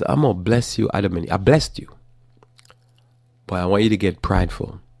God says, I'm going to bless you, Adam and Eve. I blessed you. But I want you to get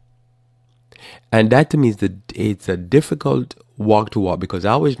prideful. And that, to me, it's a difficult walk to walk, because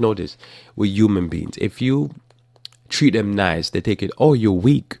I always notice with human beings, if you treat them nice, they take it, oh, you're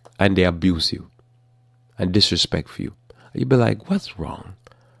weak, and they abuse you and disrespect you. You'd be like, what's wrong?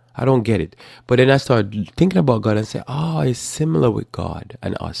 I don't get it. But then I started thinking about God and say, it's similar with God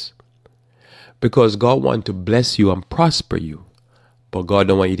and us. Because God wants to bless you and prosper you, but God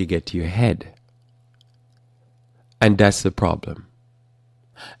don't want you to get to your head. And that's the problem.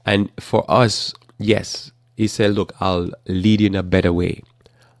 And for us, yes, he said, look, I'll lead you in a better way,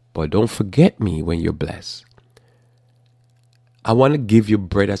 but don't forget me when you're blessed. I want to give you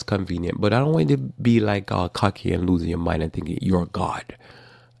bread that's convenient, but I don't want you to be like all cocky and losing your mind and thinking you're God.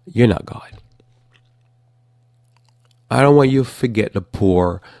 You're not God. I don't want you to forget the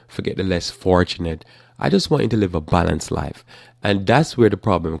poor, forget the less fortunate. I just want you to live a balanced life. And that's where the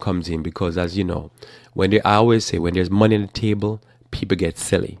problem comes in, because as you know, I always say, when there's money on the table, people get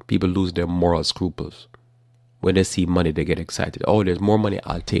silly. People lose their moral scruples. When they see money, they get excited. Oh, there's more money,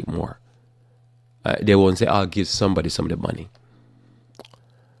 I'll take more. They won't say, I'll give somebody some of the money.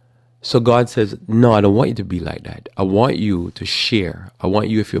 So God says, no, I don't want you to be like that. I want you to share. I want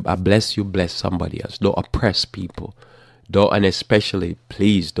you, I bless you, bless somebody else. Don't oppress people. And especially,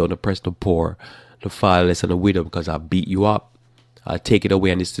 please, don't oppress the poor, the fatherless, and the widow, because I'll beat you up. I'll take it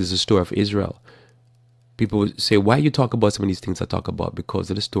away. And this is the story of Israel. People say, why you talk about some of these things I talk about? Because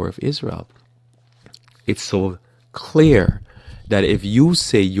of the story of Israel. It's so clear that if you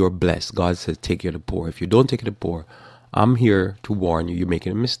say you're blessed, God says, take care of the poor. If you don't take care of the poor, I'm here to warn you, you're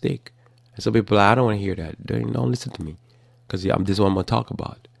making a mistake. And some people, I don't want to hear that. Don't listen to me, because this is what I'm going to talk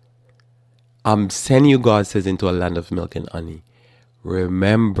about. I'm sending you, God says, into a land of milk and honey.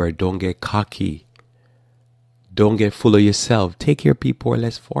 Remember, don't get cocky. Don't get full of yourself. Take care of people who are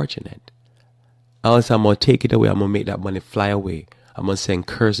less fortunate. Else I'm going to take it away. I'm going to make that money fly away. I'm going to send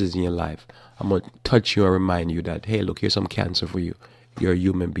curses in your life. I'm going to touch you and remind you that, hey, look, here's some cancer for you. You're a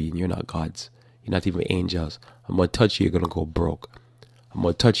human being. You're not gods. You're not even angels. I'm going to touch you. You're going to go broke. I'm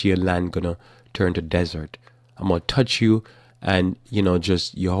going to touch you. Your land going to turn to desert. I'm going to touch you, and,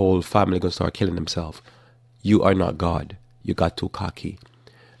 just your whole family going to start killing themselves. You are not God. You got too cocky.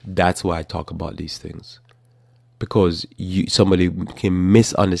 That's why I talk about these things. Because somebody can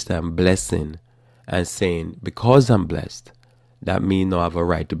misunderstand blessing and saying, because I'm blessed, that means I have a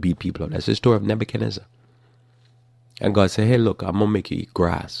right to beat people up. That's the story of Nebuchadnezzar. And God said, hey, look, I'm going to make you eat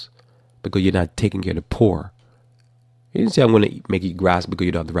grass because you're not taking care of the poor. He didn't say I'm going to make you eat grass because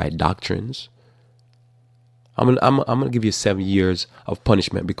you don't have the right doctrines. I'm going to give you 7 years of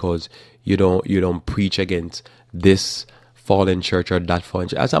punishment because you don't preach against this fallen church or that fallen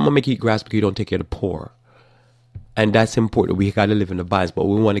church. I said, I'm going to make you eat grass because you don't take care of the poor. And that's important. We got to live in the balance, but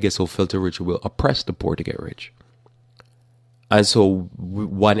we want to get so filthy rich, we'll oppress the poor to get rich. And so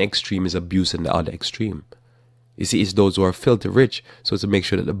one extreme is abuse and the other extreme. You see, it's those who are filthy rich. So to make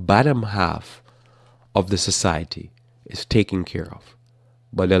sure that the bottom half of the society is taken care of.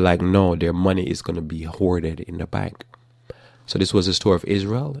 But they're like, no, their money is going to be hoarded in the bank. So this was the story of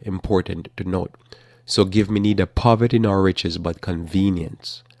Israel. Important to note. So give me neither poverty nor riches, but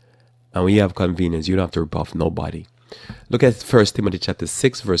convenience. And when you have convenience, you don't have to rip off nobody. Look at 1 Timothy chapter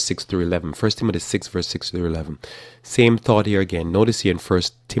 6, verse 6 through 11. 1 Timothy 6, verse 6 through 11. Same thought here again. Notice here in 1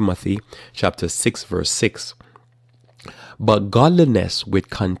 Timothy chapter 6, verse 6. But godliness with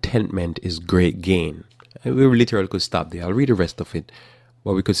contentment is great gain. And we literally could stop there. I'll read the rest of it,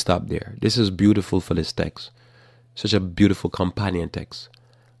 but we could stop there. This is beautiful for this text. Such a beautiful companion text.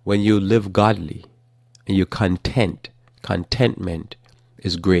 When you live godly and you contentment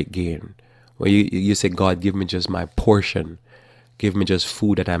is great gain. When you say, God, give me just my portion. Give me just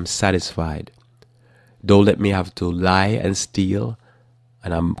food that I'm satisfied. Don't let me have to lie and steal,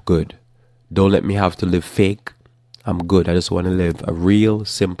 and I'm good. Don't let me have to live fake. I'm good. I just want to live a real,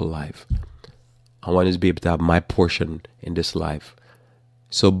 simple life. I want to be able to have my portion in this life.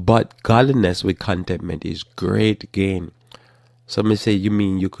 So, but godliness with contentment is great gain. Somebody say, you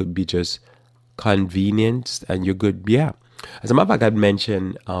mean you could be just convenienced and you're good? Yeah. As a matter of fact, I'd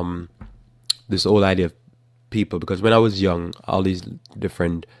mentioned this whole idea of people, because when I was young, all these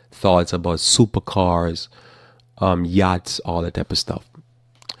different thoughts about supercars, yachts, all that type of stuff.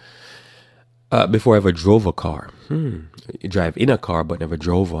 Before I ever drove a car. You drive in a car but never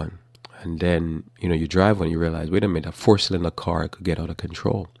drove one. And then, you drive one, you realize, wait a minute, a 4-cylinder car could get out of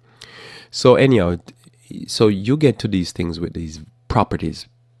control. So anyhow, so you get to these things with these properties.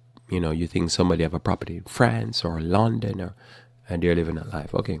 You think somebody have a property in France or London, and they're living that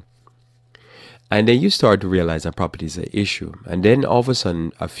life. Okay. And then you start to realize that property is an issue. And then all of a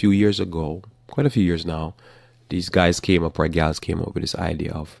sudden, a few years ago, quite a few years now, these guys came up, or gals came up with this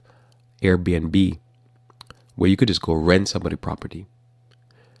idea of Airbnb, where you could just go rent somebody property.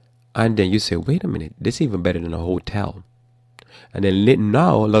 And then you say, wait a minute, this is even better than a hotel. And then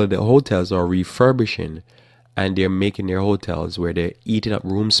now a lot of the hotels are refurbishing, and they're making their hotels where they're eating up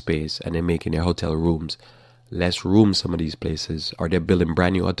room space, and they're making their hotel rooms less rooms. Some of these places, or they're building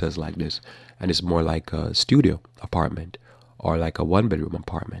brand new hotels like this, and it's more like a studio apartment or like a 1-bedroom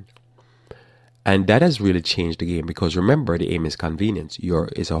apartment. And that has really changed the game, because remember, the aim is convenience.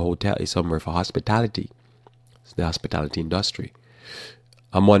 It's a hotel, it's somewhere for hospitality. It's the hospitality industry.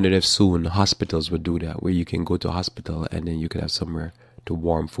 I'm wondering if soon hospitals would do that, where you can go to a hospital and then you could have somewhere to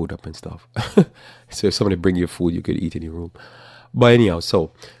warm food up and stuff. So if somebody bring you food, you could eat in your room. But anyhow,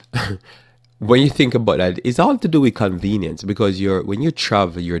 so when you think about that, it's all to do with convenience, because when you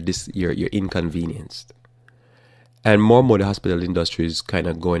travel, you're inconvenienced. And more and more the hospital industry is kind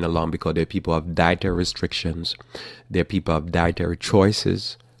of going along, because there are people who have dietary restrictions. There are people who have dietary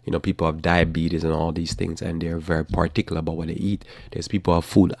choices. People have diabetes and all these things, and they're very particular about what they eat. There's people who have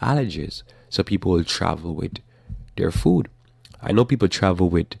food allergies, so people will travel with their food. I know people travel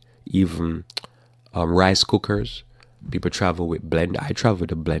with even rice cookers. People travel with blender. I travel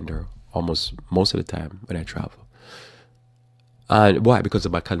with a blender almost most of the time when I travel. And why? Because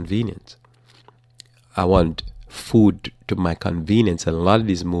of my convenience. I want food to my convenience, and a lot of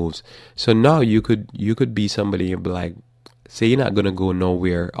these moves. So now you could be somebody and be like, say you're not going to go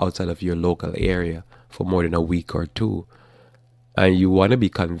nowhere outside of your local area for more than a week or two, and you want to be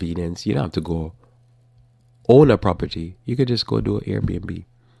convenienced. You don't have to go own a property. You could just go do an Airbnb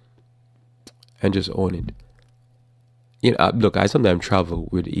and just own it. Look, I sometimes travel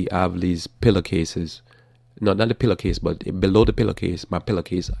with, I have these pillowcases. Not the pillowcase, but below the pillowcase, my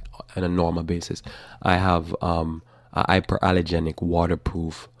pillowcase on a normal basis, I have a hyperallergenic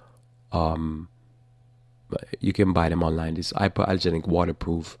waterproof, you can buy them online, this hyperallergenic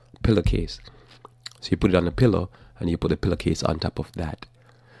waterproof pillowcase. So you put it on the pillow, and you put the pillowcase on top of that.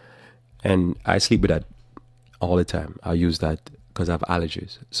 And I sleep with that all the time. I use that because I have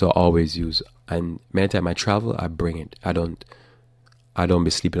allergies. So I always use, and many times I travel, I bring it. I don't be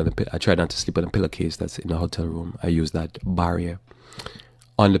sleeping on I try not to sleep on a pillowcase that's in a hotel room. I use that barrier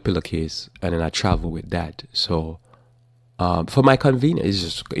on the pillowcase, and then I travel with that. So for my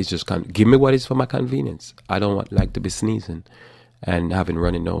convenience, it's just give me what is for my convenience. I don't like to be sneezing and having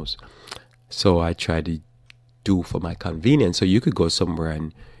runny nose. So I try to do for my convenience. So you could go somewhere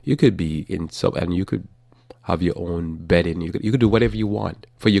and you could be and you could have your own bedding. You could do whatever you want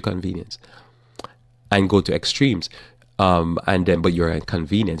for your convenience, and go to extremes. But you're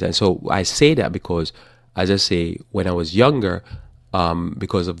inconvenienced. And so I say that because, as I say, when I was younger,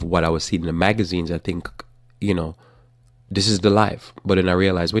 because of what I was seeing in the magazines, I think, this is the life. But then I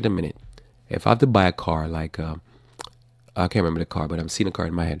realized, wait a minute, if I have to buy a car, like, I can't remember the car, but I'm seeing a car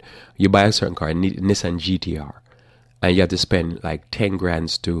in my head. You buy a certain car, a Nissan GTR, and you have to spend like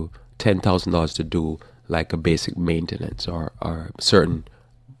 $10,000 to do like a basic maintenance, or certain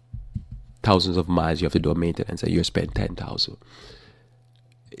thousands of miles you have to do a maintenance, and you spend $10,000.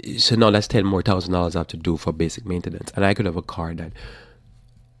 So now that's $10,000 more I have to do for basic maintenance. And I could have a car that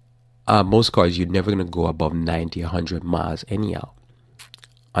most cars you're never gonna go above 90, 100 miles anyhow,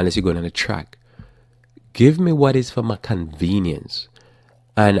 unless you're going on a track. Give me what is for my convenience,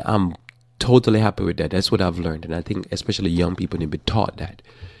 and I'm totally happy with that. That's what I've learned, and I think especially young people need to be taught that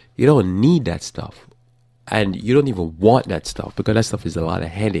you don't need that stuff, and you don't even want that stuff, because that stuff is a lot of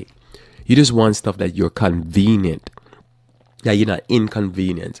headache. You just want stuff that you're convenient. that you're not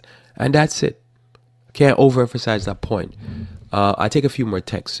inconvenienced. And that's it. Can't overemphasize that point. I take a few more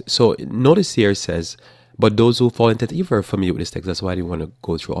texts. So notice here it says, but those who fall into, you're very familiar with this text, that's why I didn't want to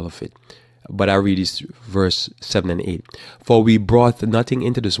go through all of it. But I read this verse 7 and 8. For we brought nothing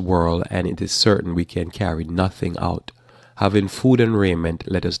into this world, and it is certain we can carry nothing out. Having food and raiment,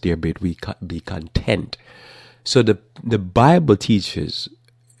 let us thereby be content. So the Bible teaches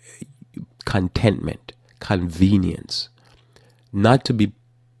contentment, convenience, not to be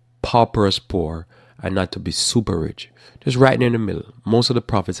pauperous poor and not to be super rich. Just right in the middle. Most of the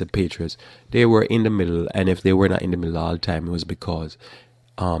prophets and patriots, they were in the middle, and if they were not in the middle all the time, it was because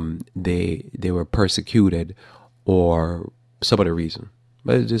they were persecuted or some other reason.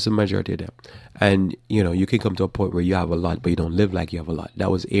 But it's just a majority of them. And, you can come to a point where you have a lot, but you don't live like you have a lot. That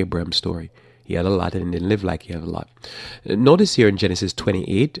was Abraham's story. He had a lot and didn't live like he had a lot. Notice here in Genesis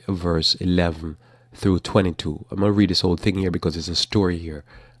 28, verse 11 through 22. I'm going to read this whole thing here because it's a story here.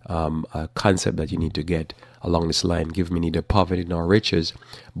 A concept that you need to get along this line. Give me neither poverty nor riches,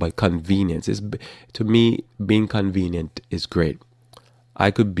 but convenience. To me, being convenient is great.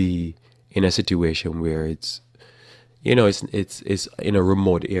 I could be in a situation where it's in a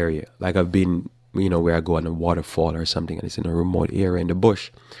remote area. Like I've been, where I go on a waterfall or something, and it's in a remote area in the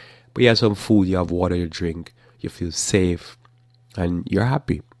bush. But you have some food, you have water to drink, you feel safe, and you're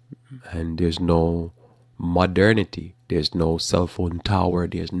happy. And there's no modernity. There's no cell phone tower.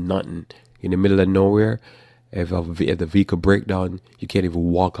 There's nothing. In the middle of nowhere, if the vehicle breaks down, you can't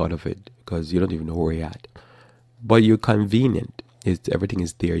even walk out of it because you don't even know where you're at. But you're convenient. Everything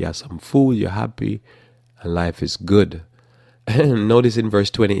is there. You have some food, you're happy, and life is good. Notice in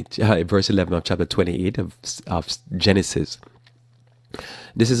verse 11 of chapter 28 of Genesis.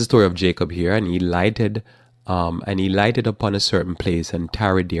 This is the story of Jacob here, and he lighted upon a certain place and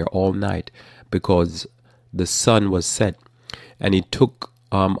tarried there all night, because the sun was set. And he took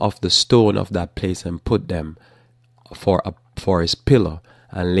of the stone of that place and put them for his pillow,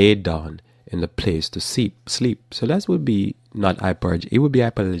 and laid down in the place to sleep. So that would be not it would be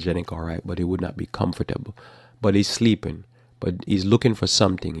hypoallergenic, all right, but it would not be comfortable. But he's sleeping, but he's looking for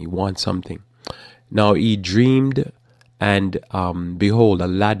something. He wants something. Now he dreamed, and behold, a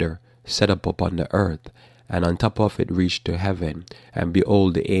ladder set up upon the earth, and on top of it reached to heaven. And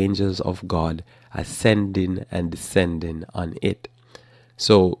behold, the angels of God ascending and descending on it.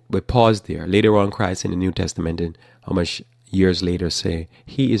 So we pause there. Later on, Christ in the New Testament, and how much years later, say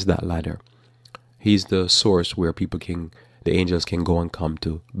he is that ladder. He's the source where the angels can go and come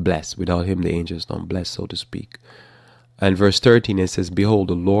to bless. Without him, the angels don't bless, so to speak. And verse 13, it says, behold,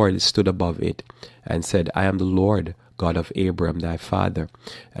 the Lord stood above it and said, I am the Lord, God of Abraham thy father,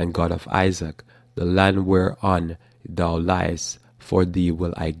 and God of Isaac. The land whereon thou liest, for thee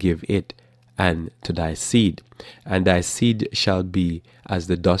will I give it, and to thy seed. And thy seed shall be as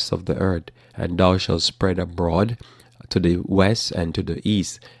the dust of the earth, and thou shalt spread abroad to the west and to the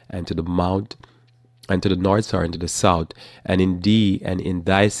east, and to the mount, and to the north, and to the south. And in thee and in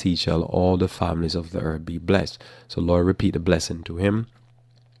thy seed shall all the families of the earth be blessed. So Lord, repeat the blessing to him.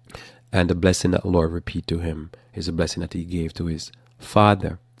 And the blessing that the Lord repeat to him is a blessing that he gave to his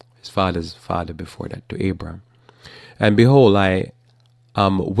father, his father's father before that, to Abraham. And behold, I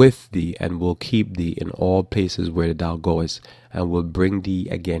am with thee, and will keep thee in all places where thou goest, and will bring thee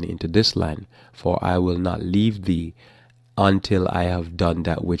again into this land. For I will not leave thee until I have done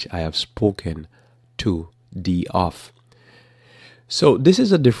that which I have spoken to thee of. So this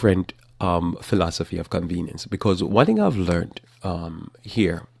is a different philosophy of convenience, because one thing I've learned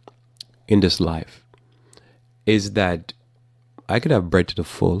here in this life is that I could have bread to the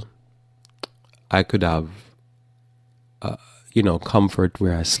full. I could have, comfort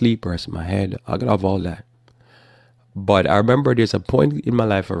where I sleep, rest my head. I could have all that. But I remember there's a point in my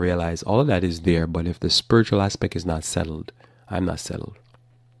life I realized all of that is there, but if the spiritual aspect is not settled, I'm not settled.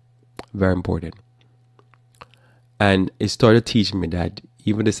 Very important. And it started teaching me that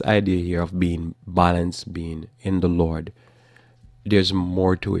even this idea here of being balanced, being in the Lord, there's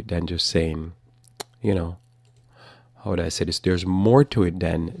more to it than just saying, how would I say this? There's more to it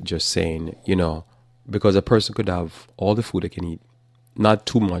than just saying, because a person could have all the food they can eat, not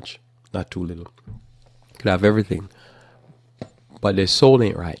too much, not too little. Could have everything, but their soul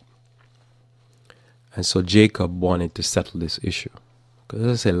ain't right. And so Jacob wanted to settle this issue. Because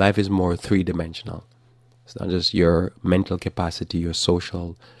as I say, life is more three-dimensional. It's not just your mental capacity, your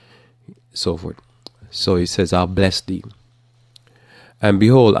social, so forth. So he says, I'll bless thee. And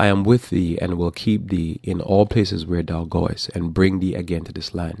behold, I am with thee, and will keep thee in all places where thou goest, and bring thee again to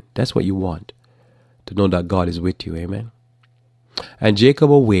this land. That's what you want, to know that God is with you. Amen. And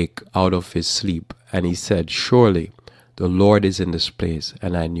Jacob awake out of his sleep, and he said, surely The Lord is in this place,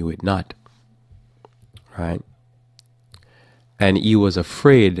 and I knew it not. Right? And he was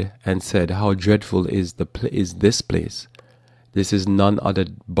afraid and said, how dreadful is this place? This is none other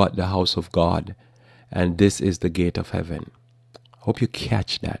but the house of God, and this is the gate of heaven. Hope you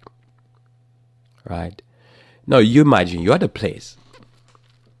catch that. Right? Now you imagine you're at the place,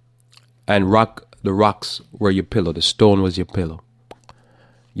 and the rocks were your pillow, the stone was your pillow.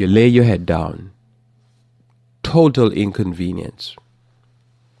 You lay your head down. Total inconvenience.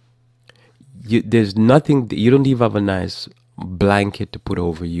 There's nothing, you don't even have a nice blanket to put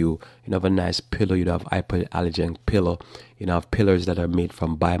over you. You don't have a nice pillow. You don't have hypoallergenic pillow. You don't have pillows that are made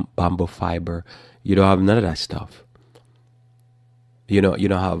from bamboo fiber. You don't have none of that stuff. You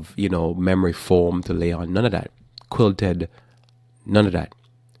don't have, memory foam to lay on. None of that. Quilted. None of that.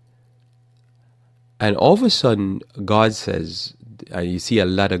 And all of a sudden, God says, and you see a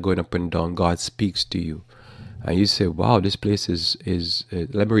ladder going up and down, God speaks to you. And you say, wow, this place is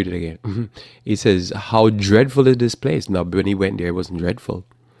let me read it again. He says, how dreadful is this place? Now, when he went there, it wasn't dreadful.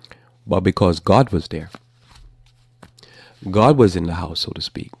 But because God was there. God was in the house, so to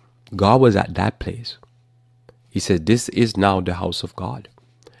speak. God was at that place. He said, this is now the house of God.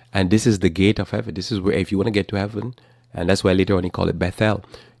 And this is the gate of heaven. This is where, if you want to get to heaven, and that's why later on he called it Bethel,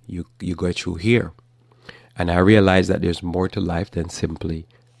 you go through here. And I realized that there's more to life than simply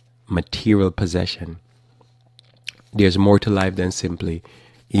material possession. There's more to life than simply,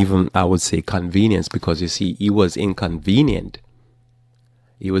 even I would say, convenience, because you see, he was inconvenient.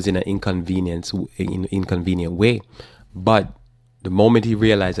 He was in an inconvenient way. But the moment he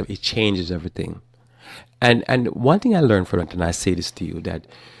realized that, it changes everything. And one thing I learned from it, and I say this to you, that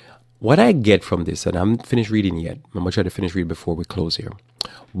what I get from this, and I'm finished reading yet, I'm going to try to finish reading before we close here.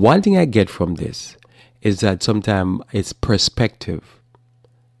 One thing I get from this is that sometimes it's perspective.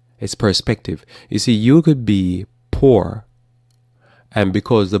 It's perspective. You see, you could be poor, and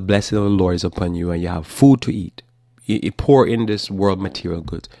because the blessing of the Lord is upon you and you have food to eat, you poor in this world material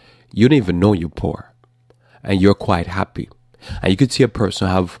goods, you don't even know you're poor, and you're quite happy. And you could see a person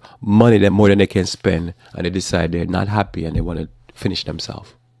have money that more than they can spend, and they decide they're not happy and they want to finish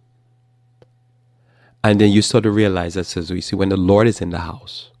themselves. And then you start to realize that, says, you see, when the Lord is in the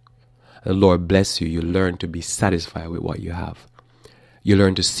house, the Lord bless you, you learn to be satisfied with what you have. You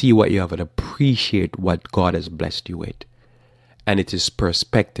learn to see what you have and appreciate what God has blessed you with. And it is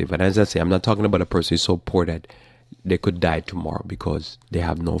perspective. And as I say, I'm not talking about a person who's so poor that they could die tomorrow because they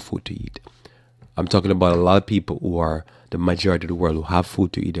have no food to eat. I'm talking about a lot of people who are the majority of the world who have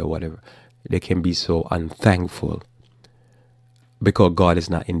food to eat or whatever. They can be so unthankful because God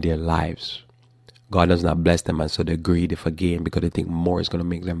is not in their lives. God does not bless them, and so they're greedy for gain because they think more is going to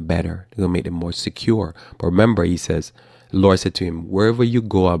make them better. They're going to make them more secure. But remember, he says, the Lord said to him, wherever you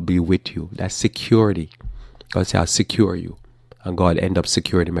go, I'll be with you. That's security. God said, I'll secure you. And God ended up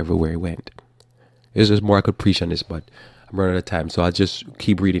securing him everywhere he went. There's just more I could preach on this, but I'm running out of time. So I'll just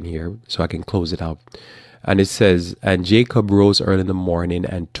keep reading here so I can close it out. And it says, and Jacob rose early in the morning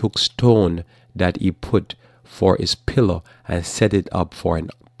and took stone that he put for his pillow and set it up for an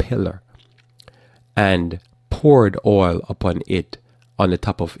pillar, and poured oil upon it, on the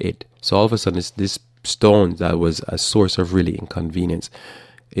top of it. So all of a sudden, this stone that was a source of really inconvenience,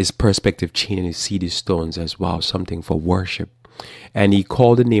 his perspective changed, and you see these stones as, wow, something for worship. And he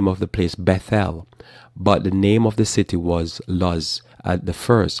called the name of the place Bethel, but the name of the city was Luz at the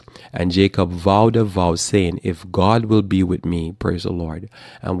first. And Jacob vowed a vow, saying, if God will be with me, praise the Lord,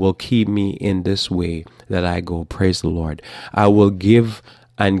 and will keep me in this way that I go, praise the Lord, I will give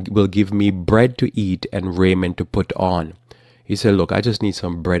me bread to eat and raiment to put on. He said, look, I just need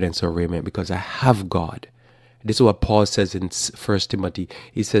some bread and some raiment because I have God. This is what Paul says in 1 Timothy.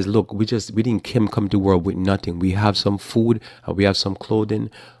 He says, look, we didn't come to the world with nothing. We have some food and we have some clothing.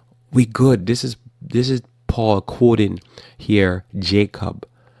 We good. This is Paul quoting here Jacob.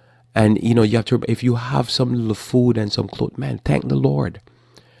 And you have to, if you have some little food and some clothes, man, thank the Lord.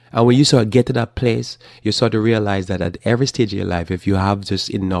 And when you sort of get to that place, you start to realize that at every stage of your life, if you have just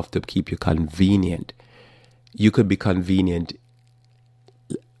enough to keep you convenient, you could be convenient,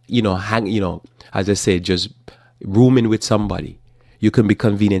 as I say, just rooming with somebody. You can be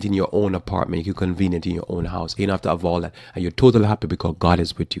convenient in your own apartment. You can be convenient in your own house. You don't have to have all that. And you're totally happy because God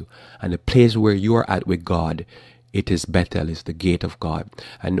is with you. And the place where you are at with God, it is Bethel, it's the gate of God.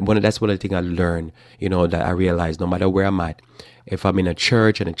 And that's one of the things I learned, that I realized no matter where I'm at, if I'm in a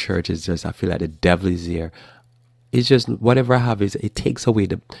church and the church is just, I feel like the devil is here. It's just whatever I have it takes away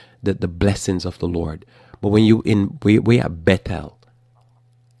the blessings of the Lord. But when we at Bethel,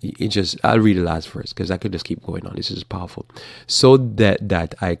 It just, I'll read the last verse because I could just keep going on. This is powerful. So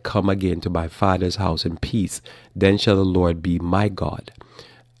that I come again to my father's house in peace, then shall the Lord be my God.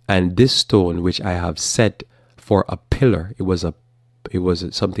 And this stone which I have set for a pillar, it was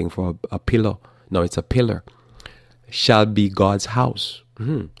something for a pillow. No, it's a pillar, shall be God's house.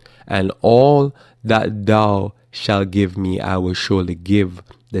 And all that thou shalt give me, I will surely give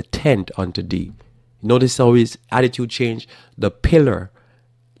the tent unto thee. Notice how his attitude changed. The pillow,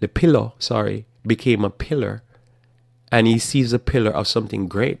 became a pillar, and he sees a pillar of something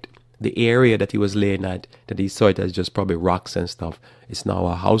great. The area that he was laying at, that he saw it as just probably rocks and stuff, it's now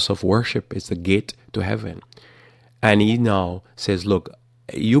a house of worship. It's the gate to heaven. And he now says, look,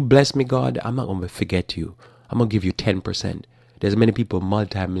 you bless me, God, I'm not going to forget you. I'm going to give you 10%. There's many people,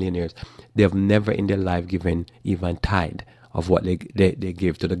 multi-millionaires, they have never in their life given even tithe of what they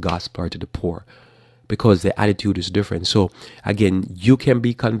give to the gospel or to the poor, because their attitude is different. So again, you can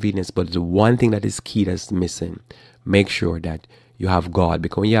be convenienced, but the one thing that is key that's missing, make sure that you have God,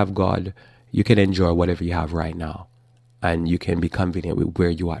 because when you have God, you can enjoy whatever you have right now, and you can be convenient with where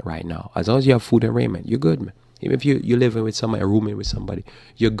you are right now. As long as you have food and raiment, you're good, man. Even if you're living with somebody, rooming with somebody,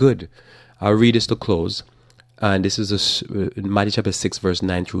 you're good. I'll read this to close. And this is Matthew chapter 6, verse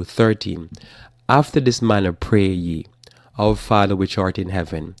 9 through 13. After this manner pray ye, Our Father which art in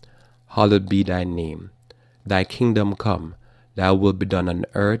heaven, hallowed be thy name. Thy kingdom come, thy will be done on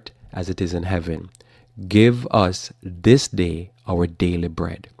earth as it is in heaven. Give us this day our daily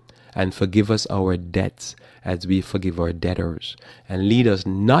bread, and forgive us our debts as we forgive our debtors. And lead us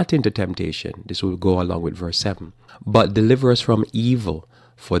not into temptation. This will go along with verse 7. But deliver us from evil,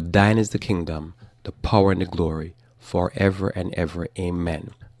 for thine is the kingdom, the power and the glory, forever and ever. Amen.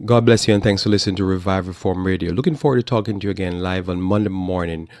 God bless you, and thanks for listening to Revive Reform Radio. Looking forward to talking to you again live on Monday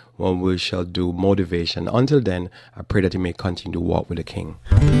morning when we shall do motivation. Until then, I pray that you may continue to walk with the King.